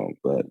get me wrong,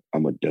 but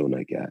I'm a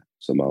donut guy.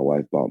 So my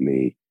wife bought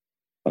me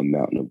a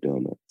mountain of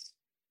donuts.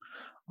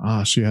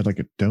 So you had like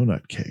a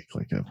donut cake,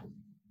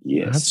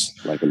 Yes,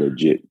 like a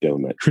legit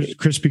donut cake.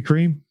 Krispy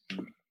Kreme,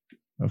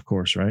 of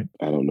course, right?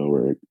 I don't know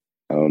where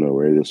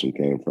this one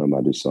came from.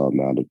 I just saw a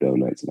mountain of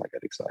donuts and I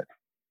got excited.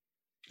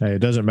 Hey, it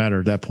doesn't matter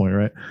at that point,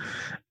 right?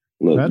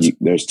 Look,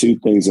 there's two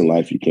things in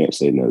life you can't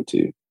say no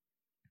to: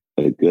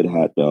 a good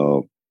hot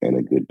dog and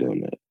a good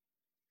donut.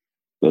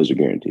 Those are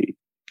guaranteed.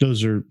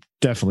 Those are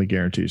definitely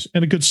guarantees.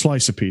 And a good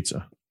slice of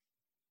pizza.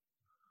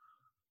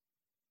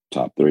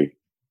 Top 3.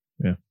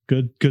 Yeah.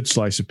 Good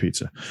slice of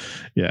pizza.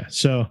 Yeah.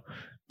 So,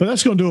 but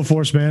that's going to do it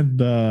for us, man.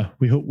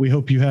 We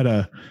hope you had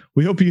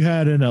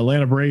an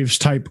Atlanta Braves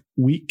type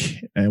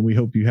week, and we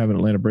hope you have an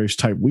Atlanta Braves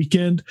type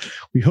weekend.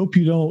 We hope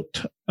you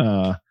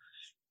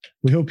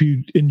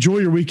enjoy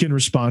your weekend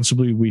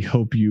responsibly. We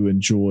hope you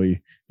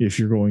enjoy, if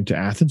you're going to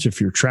Athens, if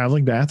you're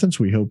traveling to Athens,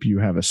 we hope you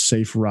have a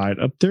safe ride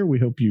up there. We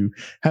hope you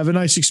have a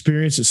nice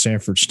experience at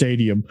Sanford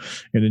Stadium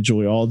and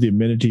enjoy all the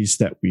amenities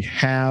that we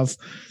have.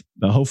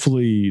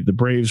 Hopefully the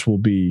Braves will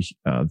be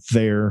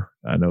there.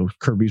 I know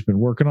Kirby's been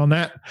working on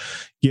that,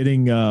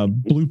 getting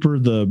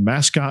Blooper, the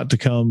mascot, to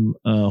come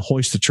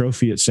hoist the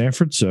trophy at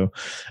Sanford. So,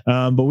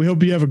 but we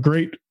hope you have a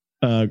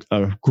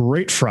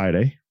great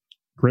Friday,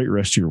 great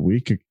rest of your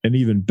week, an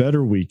even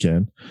better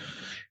weekend.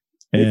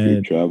 And if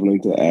you're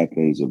traveling to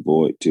Athens,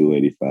 avoid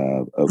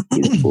 285 up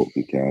through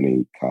Fulton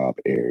County, Cobb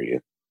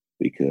area,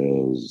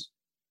 because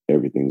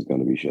everything's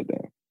going to be shut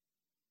down.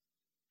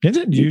 Is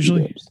it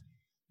usually?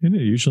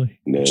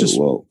 No,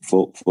 well,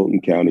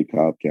 Fulton County,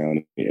 Cobb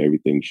County,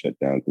 everything's shut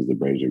down because the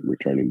Braves are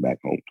returning back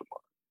home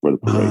tomorrow for the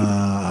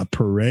parade.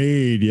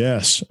 Parade,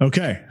 yes.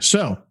 Okay,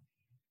 so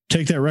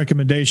take that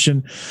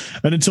recommendation.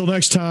 And until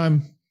next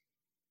time,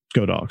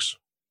 go Dogs.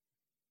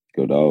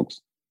 Go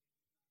Dogs.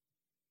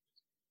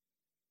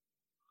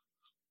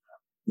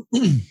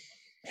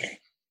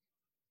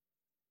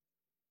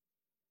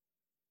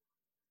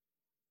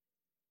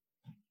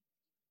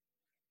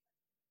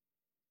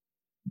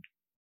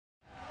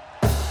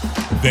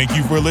 Thank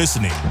you for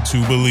listening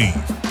to Believe.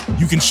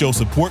 You can show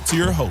support to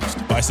your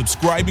host by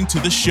subscribing to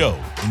the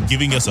show and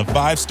giving us a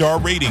 5-star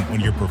rating on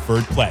your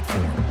preferred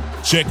platform.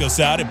 Check us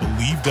out at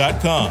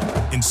Believe.com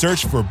and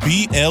search for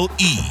BLEAV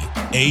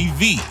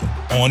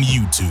on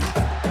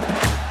YouTube.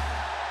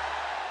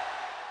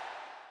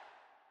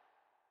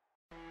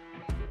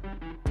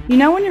 You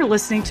know when you're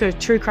listening to a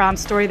true crime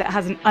story that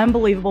has an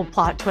unbelievable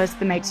plot twist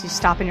that makes you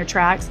stop in your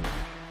tracks?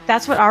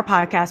 That's what our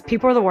podcast,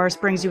 People Are the Worst,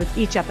 brings you with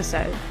each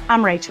episode.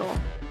 I'm Rachel.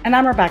 And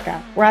I'm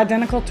Rebecca. We're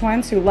identical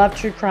twins who love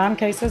true crime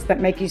cases that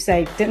make you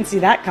say, didn't see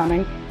that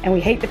coming, and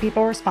we hate the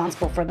people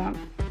responsible for them.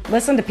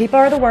 Listen to People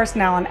Are the Worst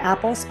now on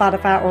Apple,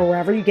 Spotify, or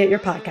wherever you get your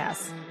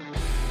podcasts.